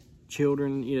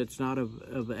 Children, it's not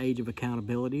of the age of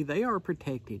accountability. They are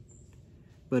protected.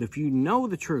 But if you know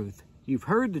the truth, you've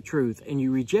heard the truth, and you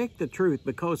reject the truth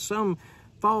because some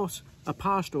false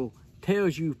apostle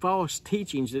tells you false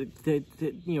teachings that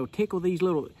tickle these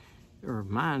little, or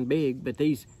mine big, but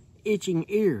these itching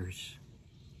ears,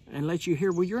 and let you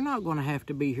hear, well, you're not going to have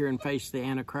to be here and face the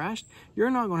Antichrist.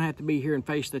 You're not going to have to be here and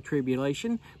face the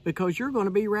tribulation, because you're going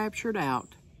to be raptured out.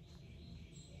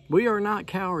 We are not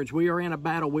cowards. We are in a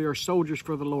battle. We are soldiers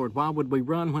for the Lord. Why would we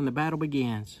run when the battle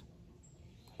begins?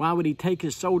 Why would He take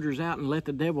His soldiers out and let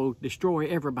the devil destroy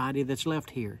everybody that's left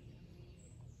here?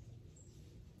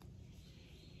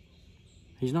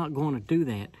 He's not going to do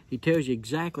that. He tells you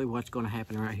exactly what's going to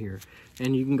happen right here.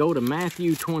 And you can go to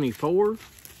Matthew 24. You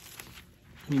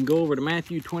can go over to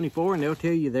Matthew 24, and they'll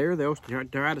tell you there. They'll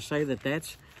try to say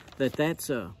that's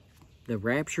the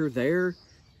rapture there.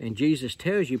 And Jesus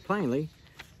tells you plainly,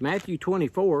 Matthew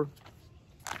 24,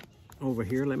 over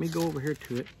here. Let me go over here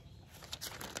to it.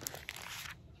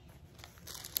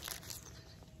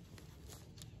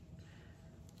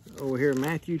 Over here,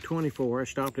 Matthew 24. I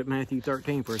stopped at Matthew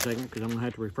 13 for a second because I'm going to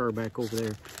have to refer back over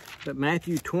there. But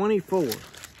Matthew 24,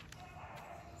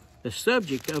 the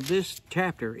subject of this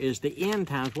chapter is the end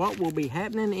times, what will be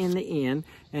happening in the end.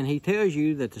 And he tells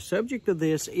you that the subject of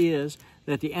this is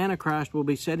that the Antichrist will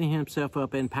be setting himself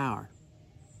up in power.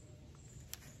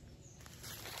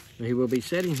 He will be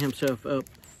setting himself up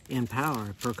in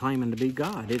power, proclaiming to be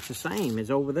God. It's the same as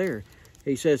over there.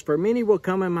 He says, for many will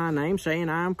come in my name, saying,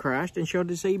 I am Christ, and shall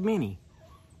deceive many.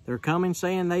 They're coming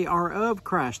saying they are of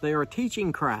Christ. They are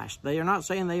teaching Christ. They are not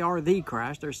saying they are the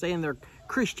Christ. They're saying they're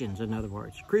Christians, in other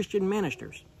words, Christian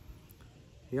ministers.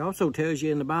 He also tells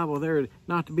you in the Bible there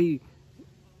not to be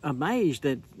amazed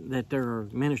that there are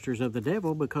ministers of the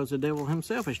devil, because the devil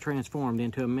himself is transformed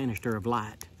into a minister of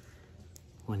light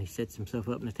when he sets himself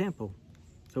up in the temple.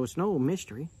 So it's no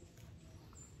mystery.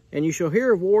 And you shall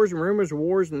hear of wars and rumors of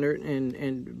wars,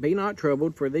 and be not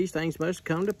troubled, for these things must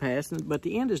come to pass, but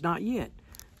the end is not yet.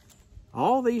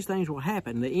 All these things will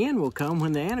happen. The end will come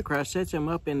when the Antichrist sets him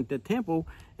up in the temple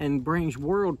and brings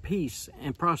world peace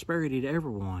and prosperity to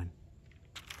everyone.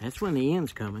 That's when the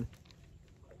end's coming.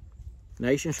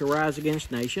 Nation shall rise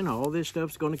against nation. All this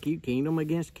stuff's going to keep kingdom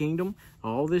against kingdom.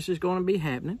 All this is going to be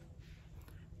happening.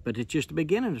 But it's just the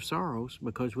beginning of sorrows,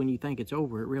 because when you think it's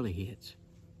over, it really hits.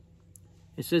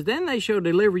 It says, then they shall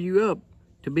deliver you up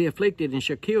to be afflicted and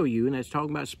shall kill you. And that's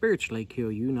talking about spiritually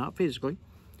kill you, not physically.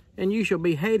 And you shall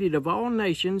be hated of all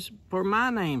nations for my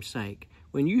name's sake.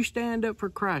 When you stand up for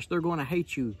Christ, they're going to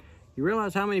hate you. You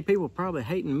realize how many people are probably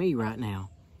hating me right now?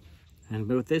 And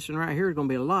with this one right here, there's going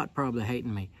to be a lot probably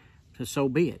hating me. So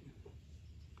be it.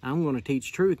 I'm going to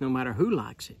teach truth no matter who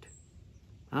likes it.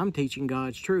 I'm teaching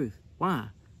God's truth. Why?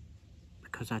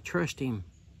 Because I trust Him.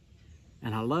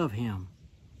 And I love Him.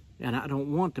 And I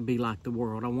don't want to be like the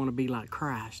world. I want to be like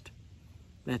Christ.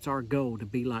 That's our goal, to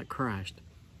be like Christ.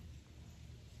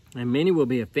 And many will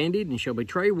be offended and shall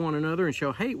betray one another and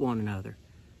shall hate one another.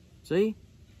 See?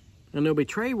 And they'll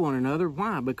betray one another.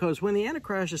 Why? Because when the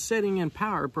Antichrist is sitting in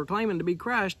power, proclaiming to be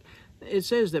Christ, it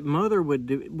says that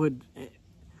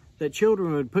that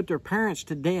children would put their parents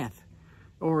to death,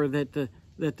 or that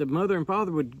the mother and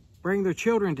father would bring their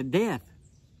children to death.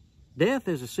 Death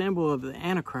is a symbol of the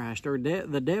Antichrist, or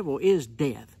the devil is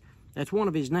death. That's one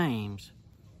of his names,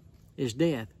 is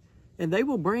death. And they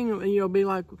will bring him, be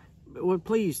like, well,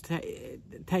 please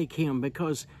take him,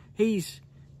 because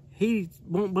he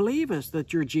won't believe us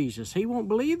that you're Jesus. He won't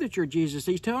believe that you're Jesus.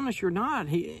 He's telling us you're not.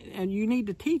 And you need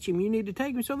to teach him. You need to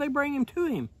take him. So they bring him to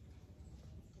him,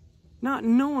 not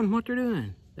knowing what they're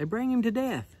doing. They bring him to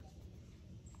death.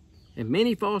 And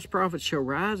many false prophets shall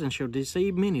rise and shall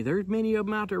deceive many. There's many of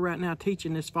them out there right now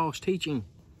teaching this false teaching,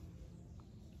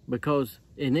 because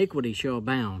iniquity shall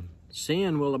abound.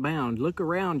 Sin will abound. Look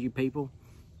around you, people.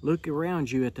 Look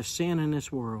around you at the sin in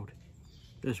this world.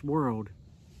 This world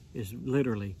is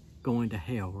literally going to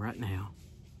hell right now.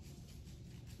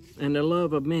 And the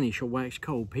love of many shall wax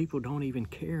cold. People don't even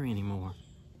care anymore.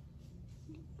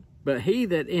 But he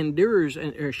that endures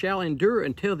or shall endure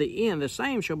until the end, the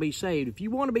same shall be saved. If you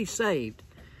want to be saved,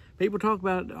 people talk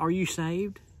about, are you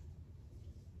saved?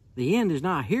 The end is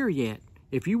not here yet.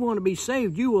 If you want to be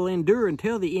saved, you will endure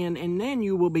until the end, and then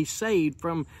you will be saved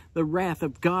from the wrath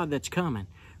of God that's coming.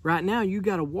 Right now, you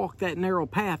got to walk that narrow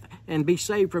path and be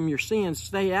saved from your sins,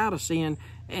 stay out of sin,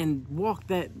 and walk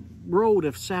that road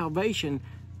of salvation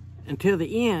until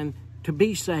the end to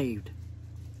be saved.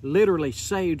 Literally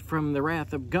saved from the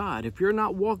wrath of God. If you're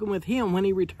not walking with Him when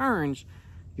He returns,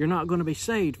 you're not going to be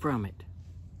saved from it.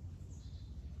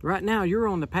 Right now, you're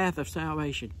on the path of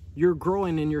salvation. You're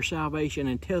growing in your salvation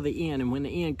until the end, and when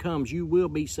the end comes, you will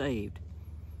be saved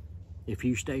if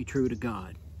you stay true to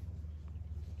God.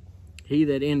 He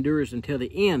that endures until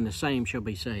the end, the same shall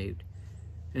be saved.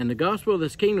 And the gospel of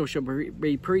this kingdom shall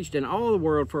be preached in all the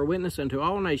world for a witness unto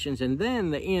all nations, and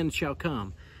then the end shall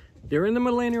come. During the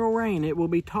millennial reign, it will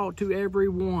be taught to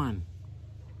everyone.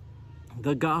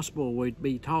 The gospel will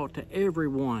be taught to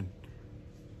everyone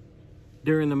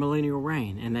during the millennial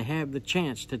reign, and they have the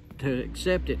chance to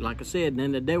accept it, like I said, and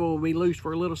then the devil will be loose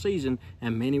for a little season,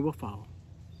 and many will fall.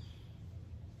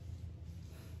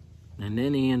 And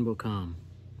then the end will come.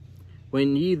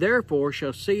 When ye therefore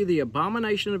shall see the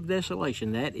abomination of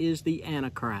desolation, that is the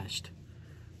Antichrist.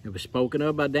 It was spoken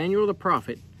of by Daniel the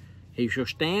prophet. He shall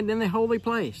stand in the holy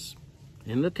place,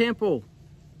 in the temple.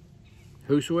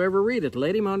 Whosoever readeth,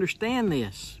 let him understand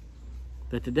this,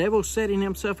 that the devil's setting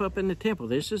himself up in the temple.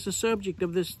 This is the subject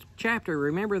of this chapter.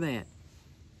 Remember that.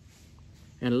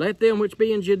 And let them which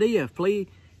be in Judea flee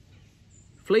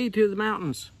to the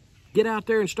mountains. Get out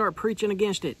there and start preaching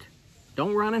against it.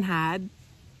 Don't run and hide.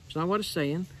 That's not what it's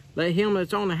saying. Let him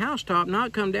that's on the housetop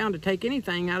not come down to take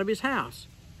anything out of his house.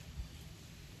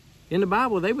 In the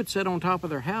Bible, they would sit on top of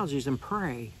their houses and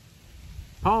pray.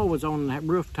 Paul was on that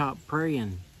rooftop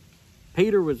praying.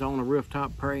 Peter was on a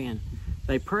rooftop praying.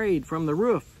 They prayed from the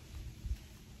roof.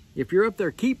 If you're up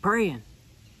there, keep praying.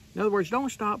 In other words, don't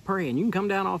stop praying. You can come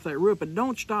down off that roof, but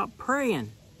don't stop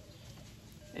praying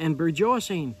and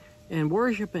rejoicing and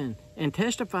worshiping and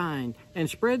testifying and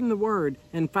spreading the word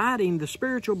and fighting the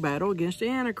spiritual battle against the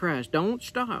Antichrist. Don't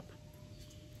stop.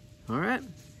 All right?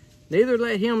 Neither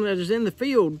let him that is in the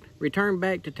field return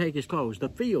back to take his clothes. The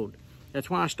field. That's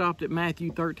why I stopped at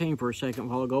Matthew 13 for a second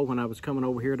while ago when I was coming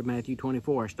over here to Matthew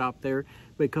 24. I stopped there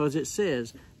because it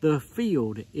says the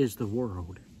field is the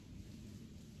world.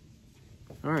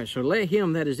 All right, so let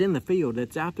him that is in the field,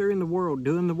 that's out there in the world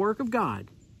doing the work of God,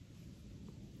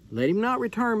 let him not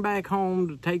return back home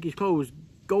to take his clothes.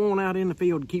 Go on out in the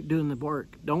field and keep doing the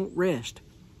work. Don't rest.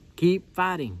 Keep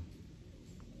fighting.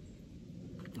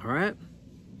 All right?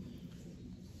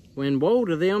 When woe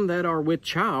to them that are with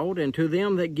child, and to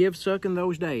them that give suck in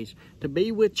those days. To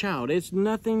be with child, it's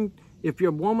nothing, if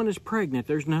your woman is pregnant,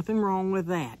 there's nothing wrong with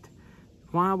that.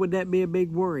 Why would that be a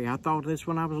big worry? I thought this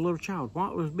when I was a little child.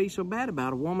 What would be so bad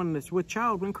about a woman that's with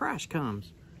child when Christ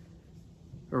comes?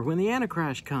 Or when the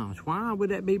Antichrist comes? Why would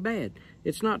that be bad?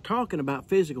 It's not talking about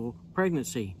physical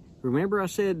pregnancy Remember I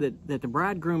said that the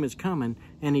bridegroom is coming,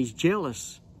 and he's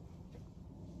jealous.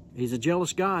 He's a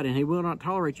jealous God, and he will not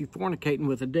tolerate you fornicating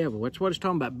with the devil. That's what it's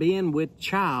talking about. Being with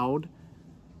child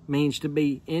means to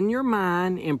be in your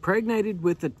mind, impregnated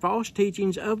with the false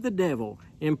teachings of the devil,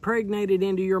 impregnated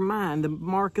into your mind, the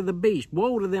mark of the beast.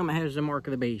 Woe to them that has the mark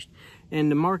of the beast.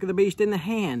 And the mark of the beast in the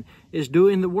hand is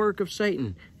doing the work of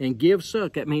Satan. And give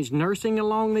suck, that means nursing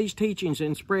along these teachings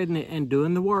and spreading it and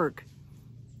doing the work.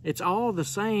 It's all the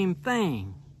same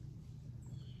thing.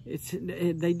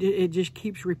 It just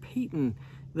keeps repeating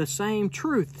the same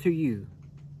truth to you.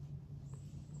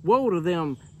 Woe to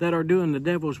them that are doing the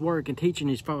devil's work and teaching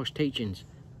his false teachings.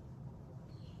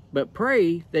 But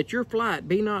pray that your flight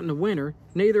be not in the winter,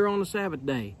 neither on the Sabbath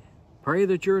day. Pray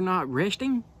that you're not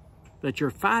resting, that you're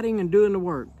fighting and doing the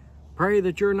work. Pray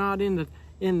that you're not in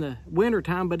the winter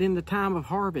time, but in the time of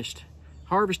harvest,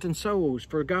 harvesting souls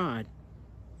for God.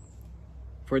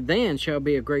 For then shall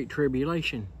be a great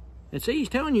tribulation. And see, he's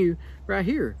telling you right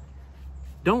here,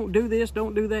 don't do this,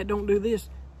 don't do that, don't do this.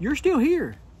 You're still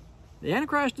here. The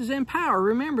Antichrist is in power.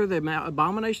 Remember, the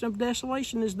abomination of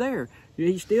desolation is there.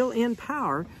 He's still in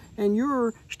power, and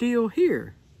you're still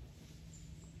here.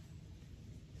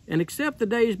 And except the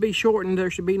days be shortened, there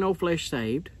should be no flesh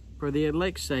saved. For the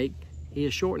elect's sake, he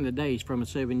has shortened the days from a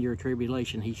 7-year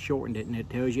tribulation. He's shortened it, and it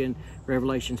tells you in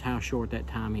Revelations how short that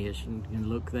time is. And you can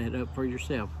look that up for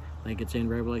yourself. I think it's in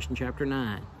Revelation chapter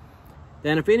 9.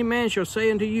 Then if any man shall say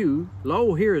unto you,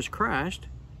 Lo, here is Christ.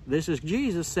 This is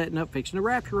Jesus setting up, fixing to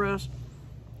rapture us.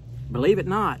 Believe it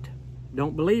not.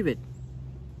 Don't believe it.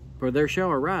 For there shall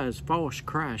arise false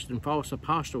Christ and false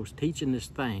apostles teaching this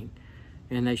thing.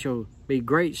 And they shall be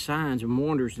great signs and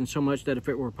wonders, insomuch that if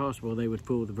it were possible, they would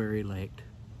fool the very elect.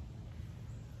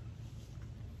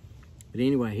 But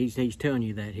anyway, he's telling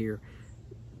you that here.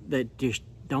 That just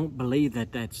don't believe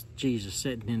that that's Jesus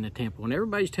sitting in the temple. And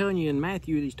everybody's telling you in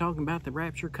Matthew, he's talking about the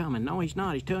rapture coming. No, he's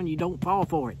not. He's telling you don't fall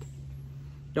for it.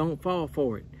 Don't fall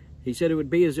for it. He said it would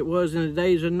be as it was in the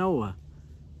days of Noah.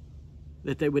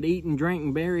 That they would eat and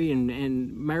drink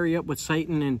and marry up with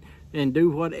Satan and do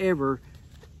whatever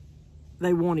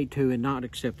they wanted to and not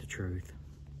accept the truth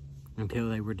until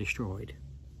they were destroyed.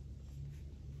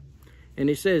 And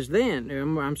he says then,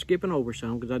 I'm skipping over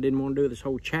some because I didn't want to do this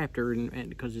whole chapter and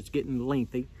because it's getting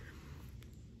lengthy.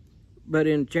 But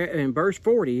in verse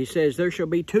 40, he says, there shall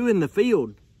be 2 in the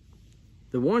field.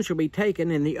 The one shall be taken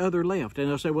and the other left. And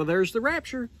they'll say, well, there's the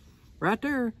rapture right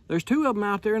there. There's 2 of them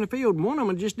out there in the field. One of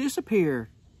them will just disappear.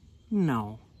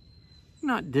 No,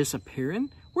 not disappearing.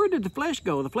 Where did the flesh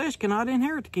go? The flesh cannot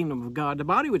inherit the kingdom of God. The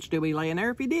body would still be laying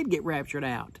there if he did get raptured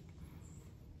out.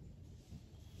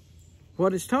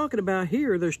 What it's talking about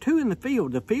here, there's 2 in the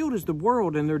field. The field is the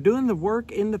world, and they're doing the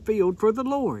work in the field for the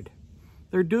Lord.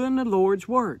 They're doing the Lord's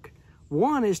work.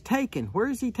 One is taken. Where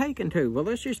is he taken to? Well,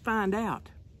 let's just find out.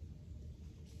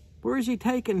 Where is he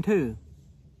taken to?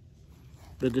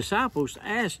 The disciples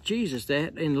asked Jesus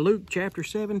that in Luke chapter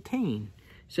 17.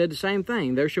 Said the same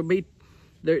thing. There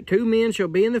 2 men shall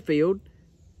be in the field.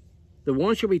 The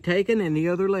one shall be taken and the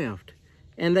other left.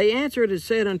 And they answered and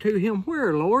said unto him,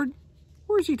 Where, Lord?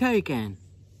 Where's he taken?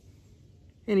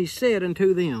 And he said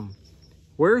unto them,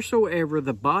 Wheresoever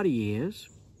the body is,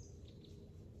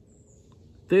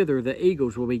 thither the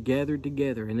eagles will be gathered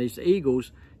together. And these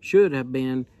eagles should have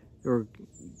been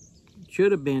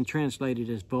translated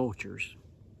as vultures.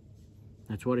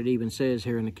 That's what it even says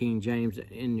here in the King James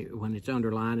when it's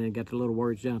underlined and it got the little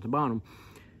words down at the bottom.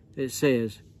 It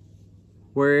says,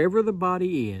 wherever the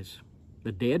body is,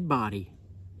 the dead body.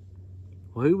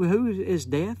 Who is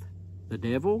death? The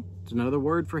devil. It's another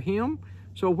word for him.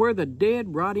 So where the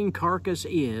dead, rotting carcass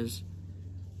is,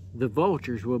 the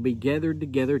vultures will be gathered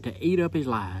together to eat up his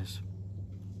lies.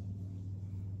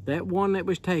 That one that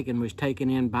was taken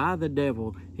in by the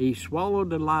devil. He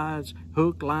swallowed the lies,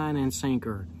 hook, line, and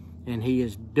sinker, and he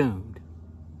is doomed.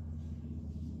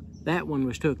 That one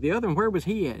was took. The other one, where was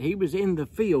he at? He was in the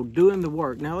field doing the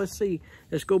work. Now let's see.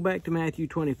 Let's go back to Matthew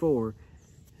 24.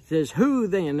 It says, who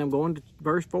then, I'm going to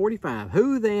verse 45.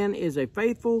 Who then is a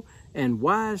faithful and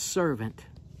wise servant,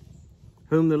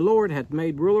 whom the Lord hath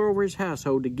made ruler over his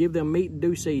household to give them meat in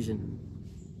due season?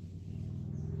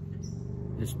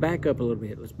 Let's back up a little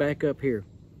bit. Let's back up here.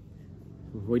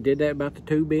 We did that about the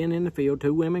 2 being in the field,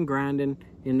 2 women grinding.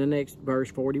 In the next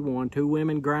verse, 41, 2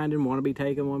 women grinding, one to be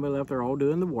taken, one to be left. They're all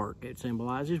doing the work. It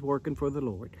symbolizes working for the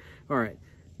Lord. All right.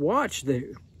 Watch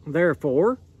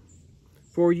therefore,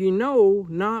 for you know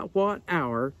not what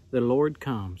hour the Lord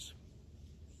comes.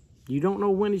 You don't know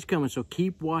when he's coming, so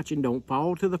keep watching. Don't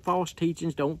fall to the false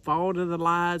teachings. Don't fall to the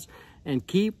lies. And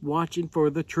keep watching for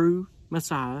the true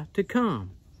Messiah to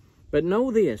come. But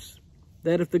know this,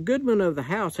 that if the goodman of the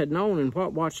house had known in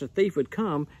what watch the thief would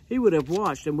come, he would have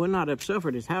watched and would not have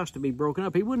suffered his house to be broken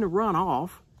up. He wouldn't have run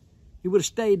off. He would have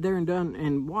stayed there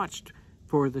and watched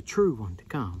for the true one to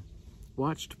come.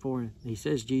 Watched for, he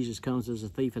says Jesus comes as a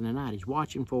thief in the night. He's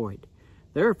watching for it.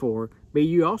 Therefore, be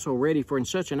you also ready, for in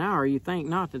such an hour you think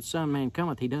not that the Son of Man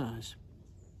cometh. He does.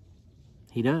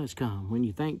 He does come when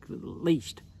you think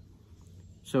least.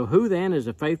 So who then is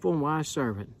a faithful and wise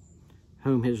servant,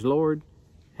 whom his Lord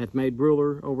hath made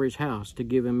ruler over his house, to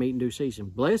give him meat in due season?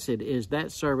 Blessed is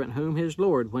that servant whom his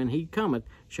Lord, when he cometh,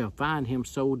 shall find him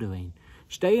so doing.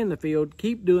 Stay in the field.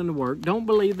 Keep doing the work. Don't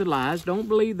believe the lies. Don't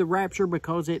believe the rapture,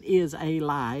 because it is a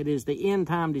lie. It is the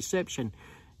end-time deception.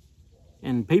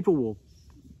 And people will,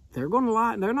 they're going to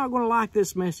lie. They're not going to like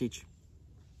this message.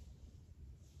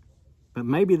 But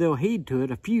maybe they'll heed to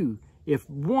it, a few. If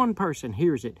one person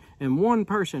hears it and one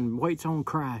person waits on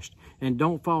Christ and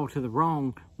don't fall to the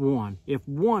wrong one, if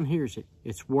one hears it,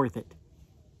 it's worth it.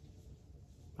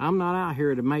 I'm not out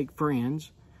here to make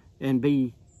friends and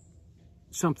be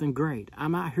something great.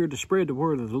 I'm out here to spread the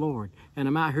word of the Lord, and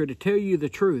I'm out here to tell you the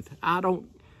truth.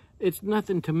 It's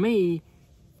nothing to me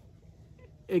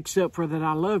except for that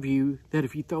I love you, that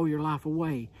if you throw your life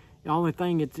away, the only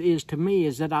thing it is to me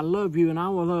is that I love you and I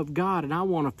will love God, and I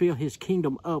want to fill his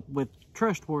kingdom up with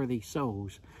trustworthy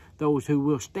souls, those who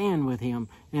will stand with him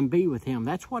and be with him.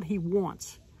 That's what he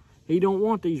wants. He don't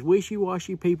want these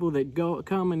wishy-washy people that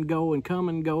come and go and come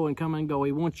and go and come and go.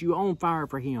 He wants you on fire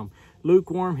for him.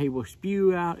 Lukewarm, he will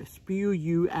spew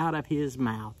you out of his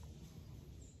mouth.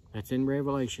 That's in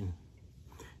Revelation.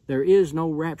 There is no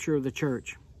rapture of the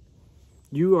church.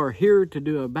 You are here to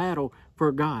do a battle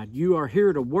for God. You are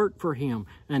here to work for him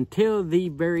until the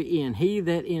very end. He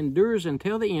that endures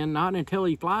until the end, not until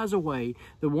he flies away,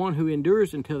 the one who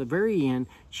endures until the very end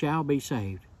shall be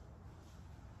saved.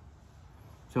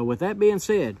 So with that being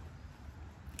said,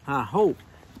 I hope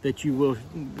that you will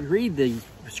read the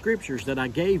scriptures that I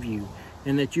gave you,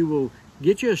 and that you will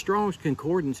get you a Strong's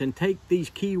Concordance and take these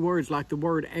key words like the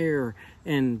word air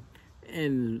and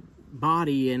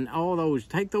body and all those,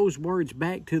 take those words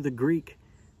back to the Greek,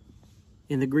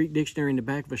 in the Greek dictionary in the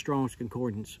back of a Strong's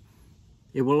Concordance.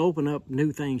 It will open up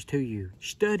new things to you.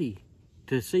 Study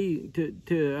to see,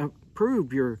 to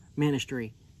prove your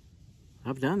ministry.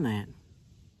 I've done that.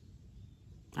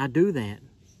 I do that.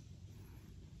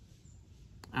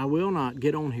 I will not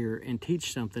get on here and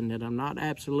teach something that I'm not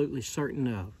absolutely certain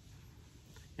of.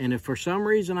 And if for some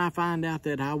reason I find out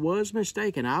that I was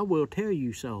mistaken, I will tell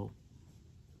you so.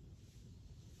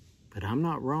 But I'm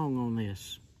not wrong on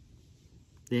this.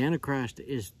 The Antichrist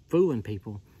is fooling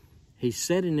people. He's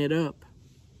setting it up.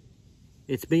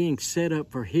 It's being set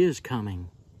up for his coming.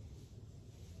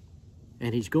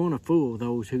 And he's going to fool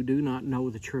those who do not know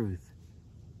the truth.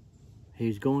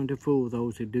 He's going to fool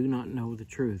those who do not know the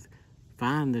truth.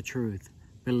 Find the truth.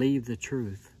 Believe the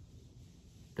truth.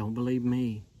 Don't believe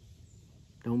me.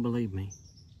 Don't believe me.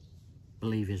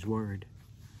 Believe his word.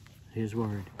 His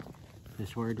word.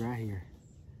 This word right here.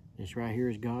 This right here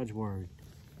is God's word.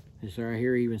 This right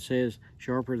here even says,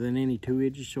 sharper than any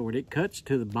two-edged sword. It cuts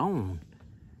to the bone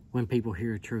when people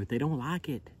hear truth. They don't like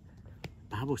it.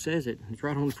 The Bible says it. It's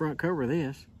right on the front cover of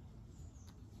this.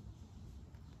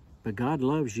 But God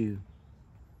loves you.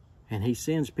 And he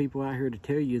sends people out here to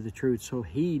tell you the truth. So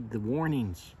heed the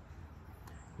warnings.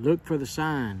 Look for the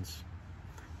signs.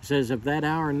 It says, of that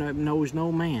hour knows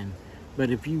no man.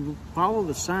 But if you follow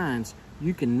the signs,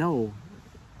 you can know.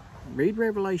 Read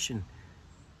Revelation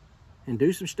and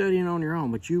do some studying on your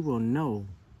own, but you will know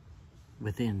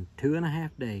within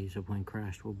 2.5 days of when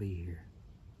Christ will be here.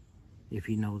 If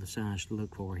you know the signs to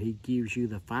look for. He gives you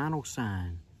the final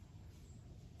sign.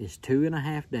 It's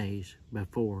 2.5 days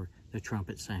before the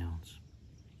trumpet sounds.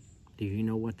 Do you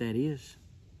know what that is?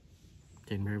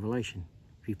 It's in Revelation.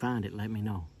 If you find it, let me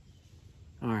know.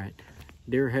 All right.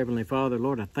 Dear Heavenly Father,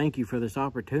 Lord, I thank you for this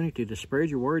opportunity to spread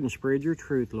your word and spread your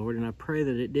truth, Lord. And I pray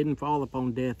that it didn't fall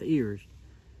upon deaf ears,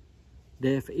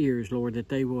 Lord, that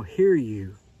they will hear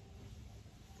you,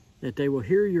 that they will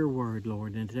hear your word,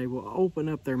 Lord, and they will open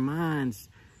up their minds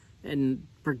and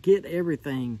forget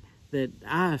everything that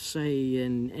I say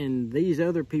and these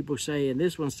other people say and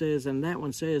this one says and that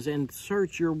one says, and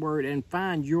search your word and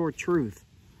find your truth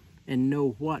and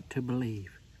know what to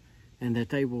believe, and that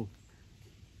they will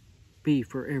be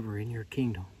forever in your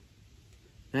kingdom.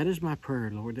 That is my prayer,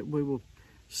 Lord, that we will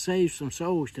save some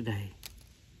souls today,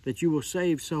 that you will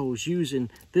save souls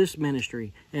using this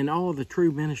ministry and all the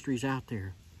true ministries out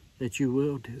there, that you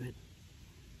will do it,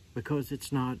 because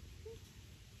it's not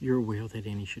your will that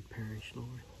any should perish,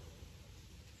 Lord.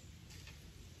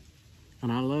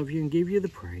 And I love you and give you the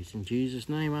praise. In Jesus'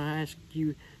 name I ask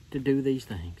you to do these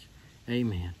things.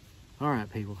 Amen. All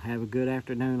right, people, have a good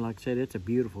afternoon. Like I said, it's a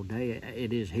beautiful day.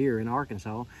 It is here in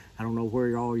Arkansas. I don't know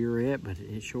where all you're at, but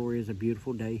it sure is a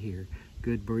beautiful day here.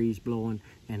 Good breeze blowing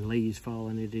and leaves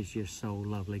falling. It is just so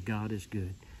lovely. God is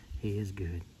good. He is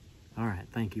good. All right,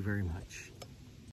 thank you very much.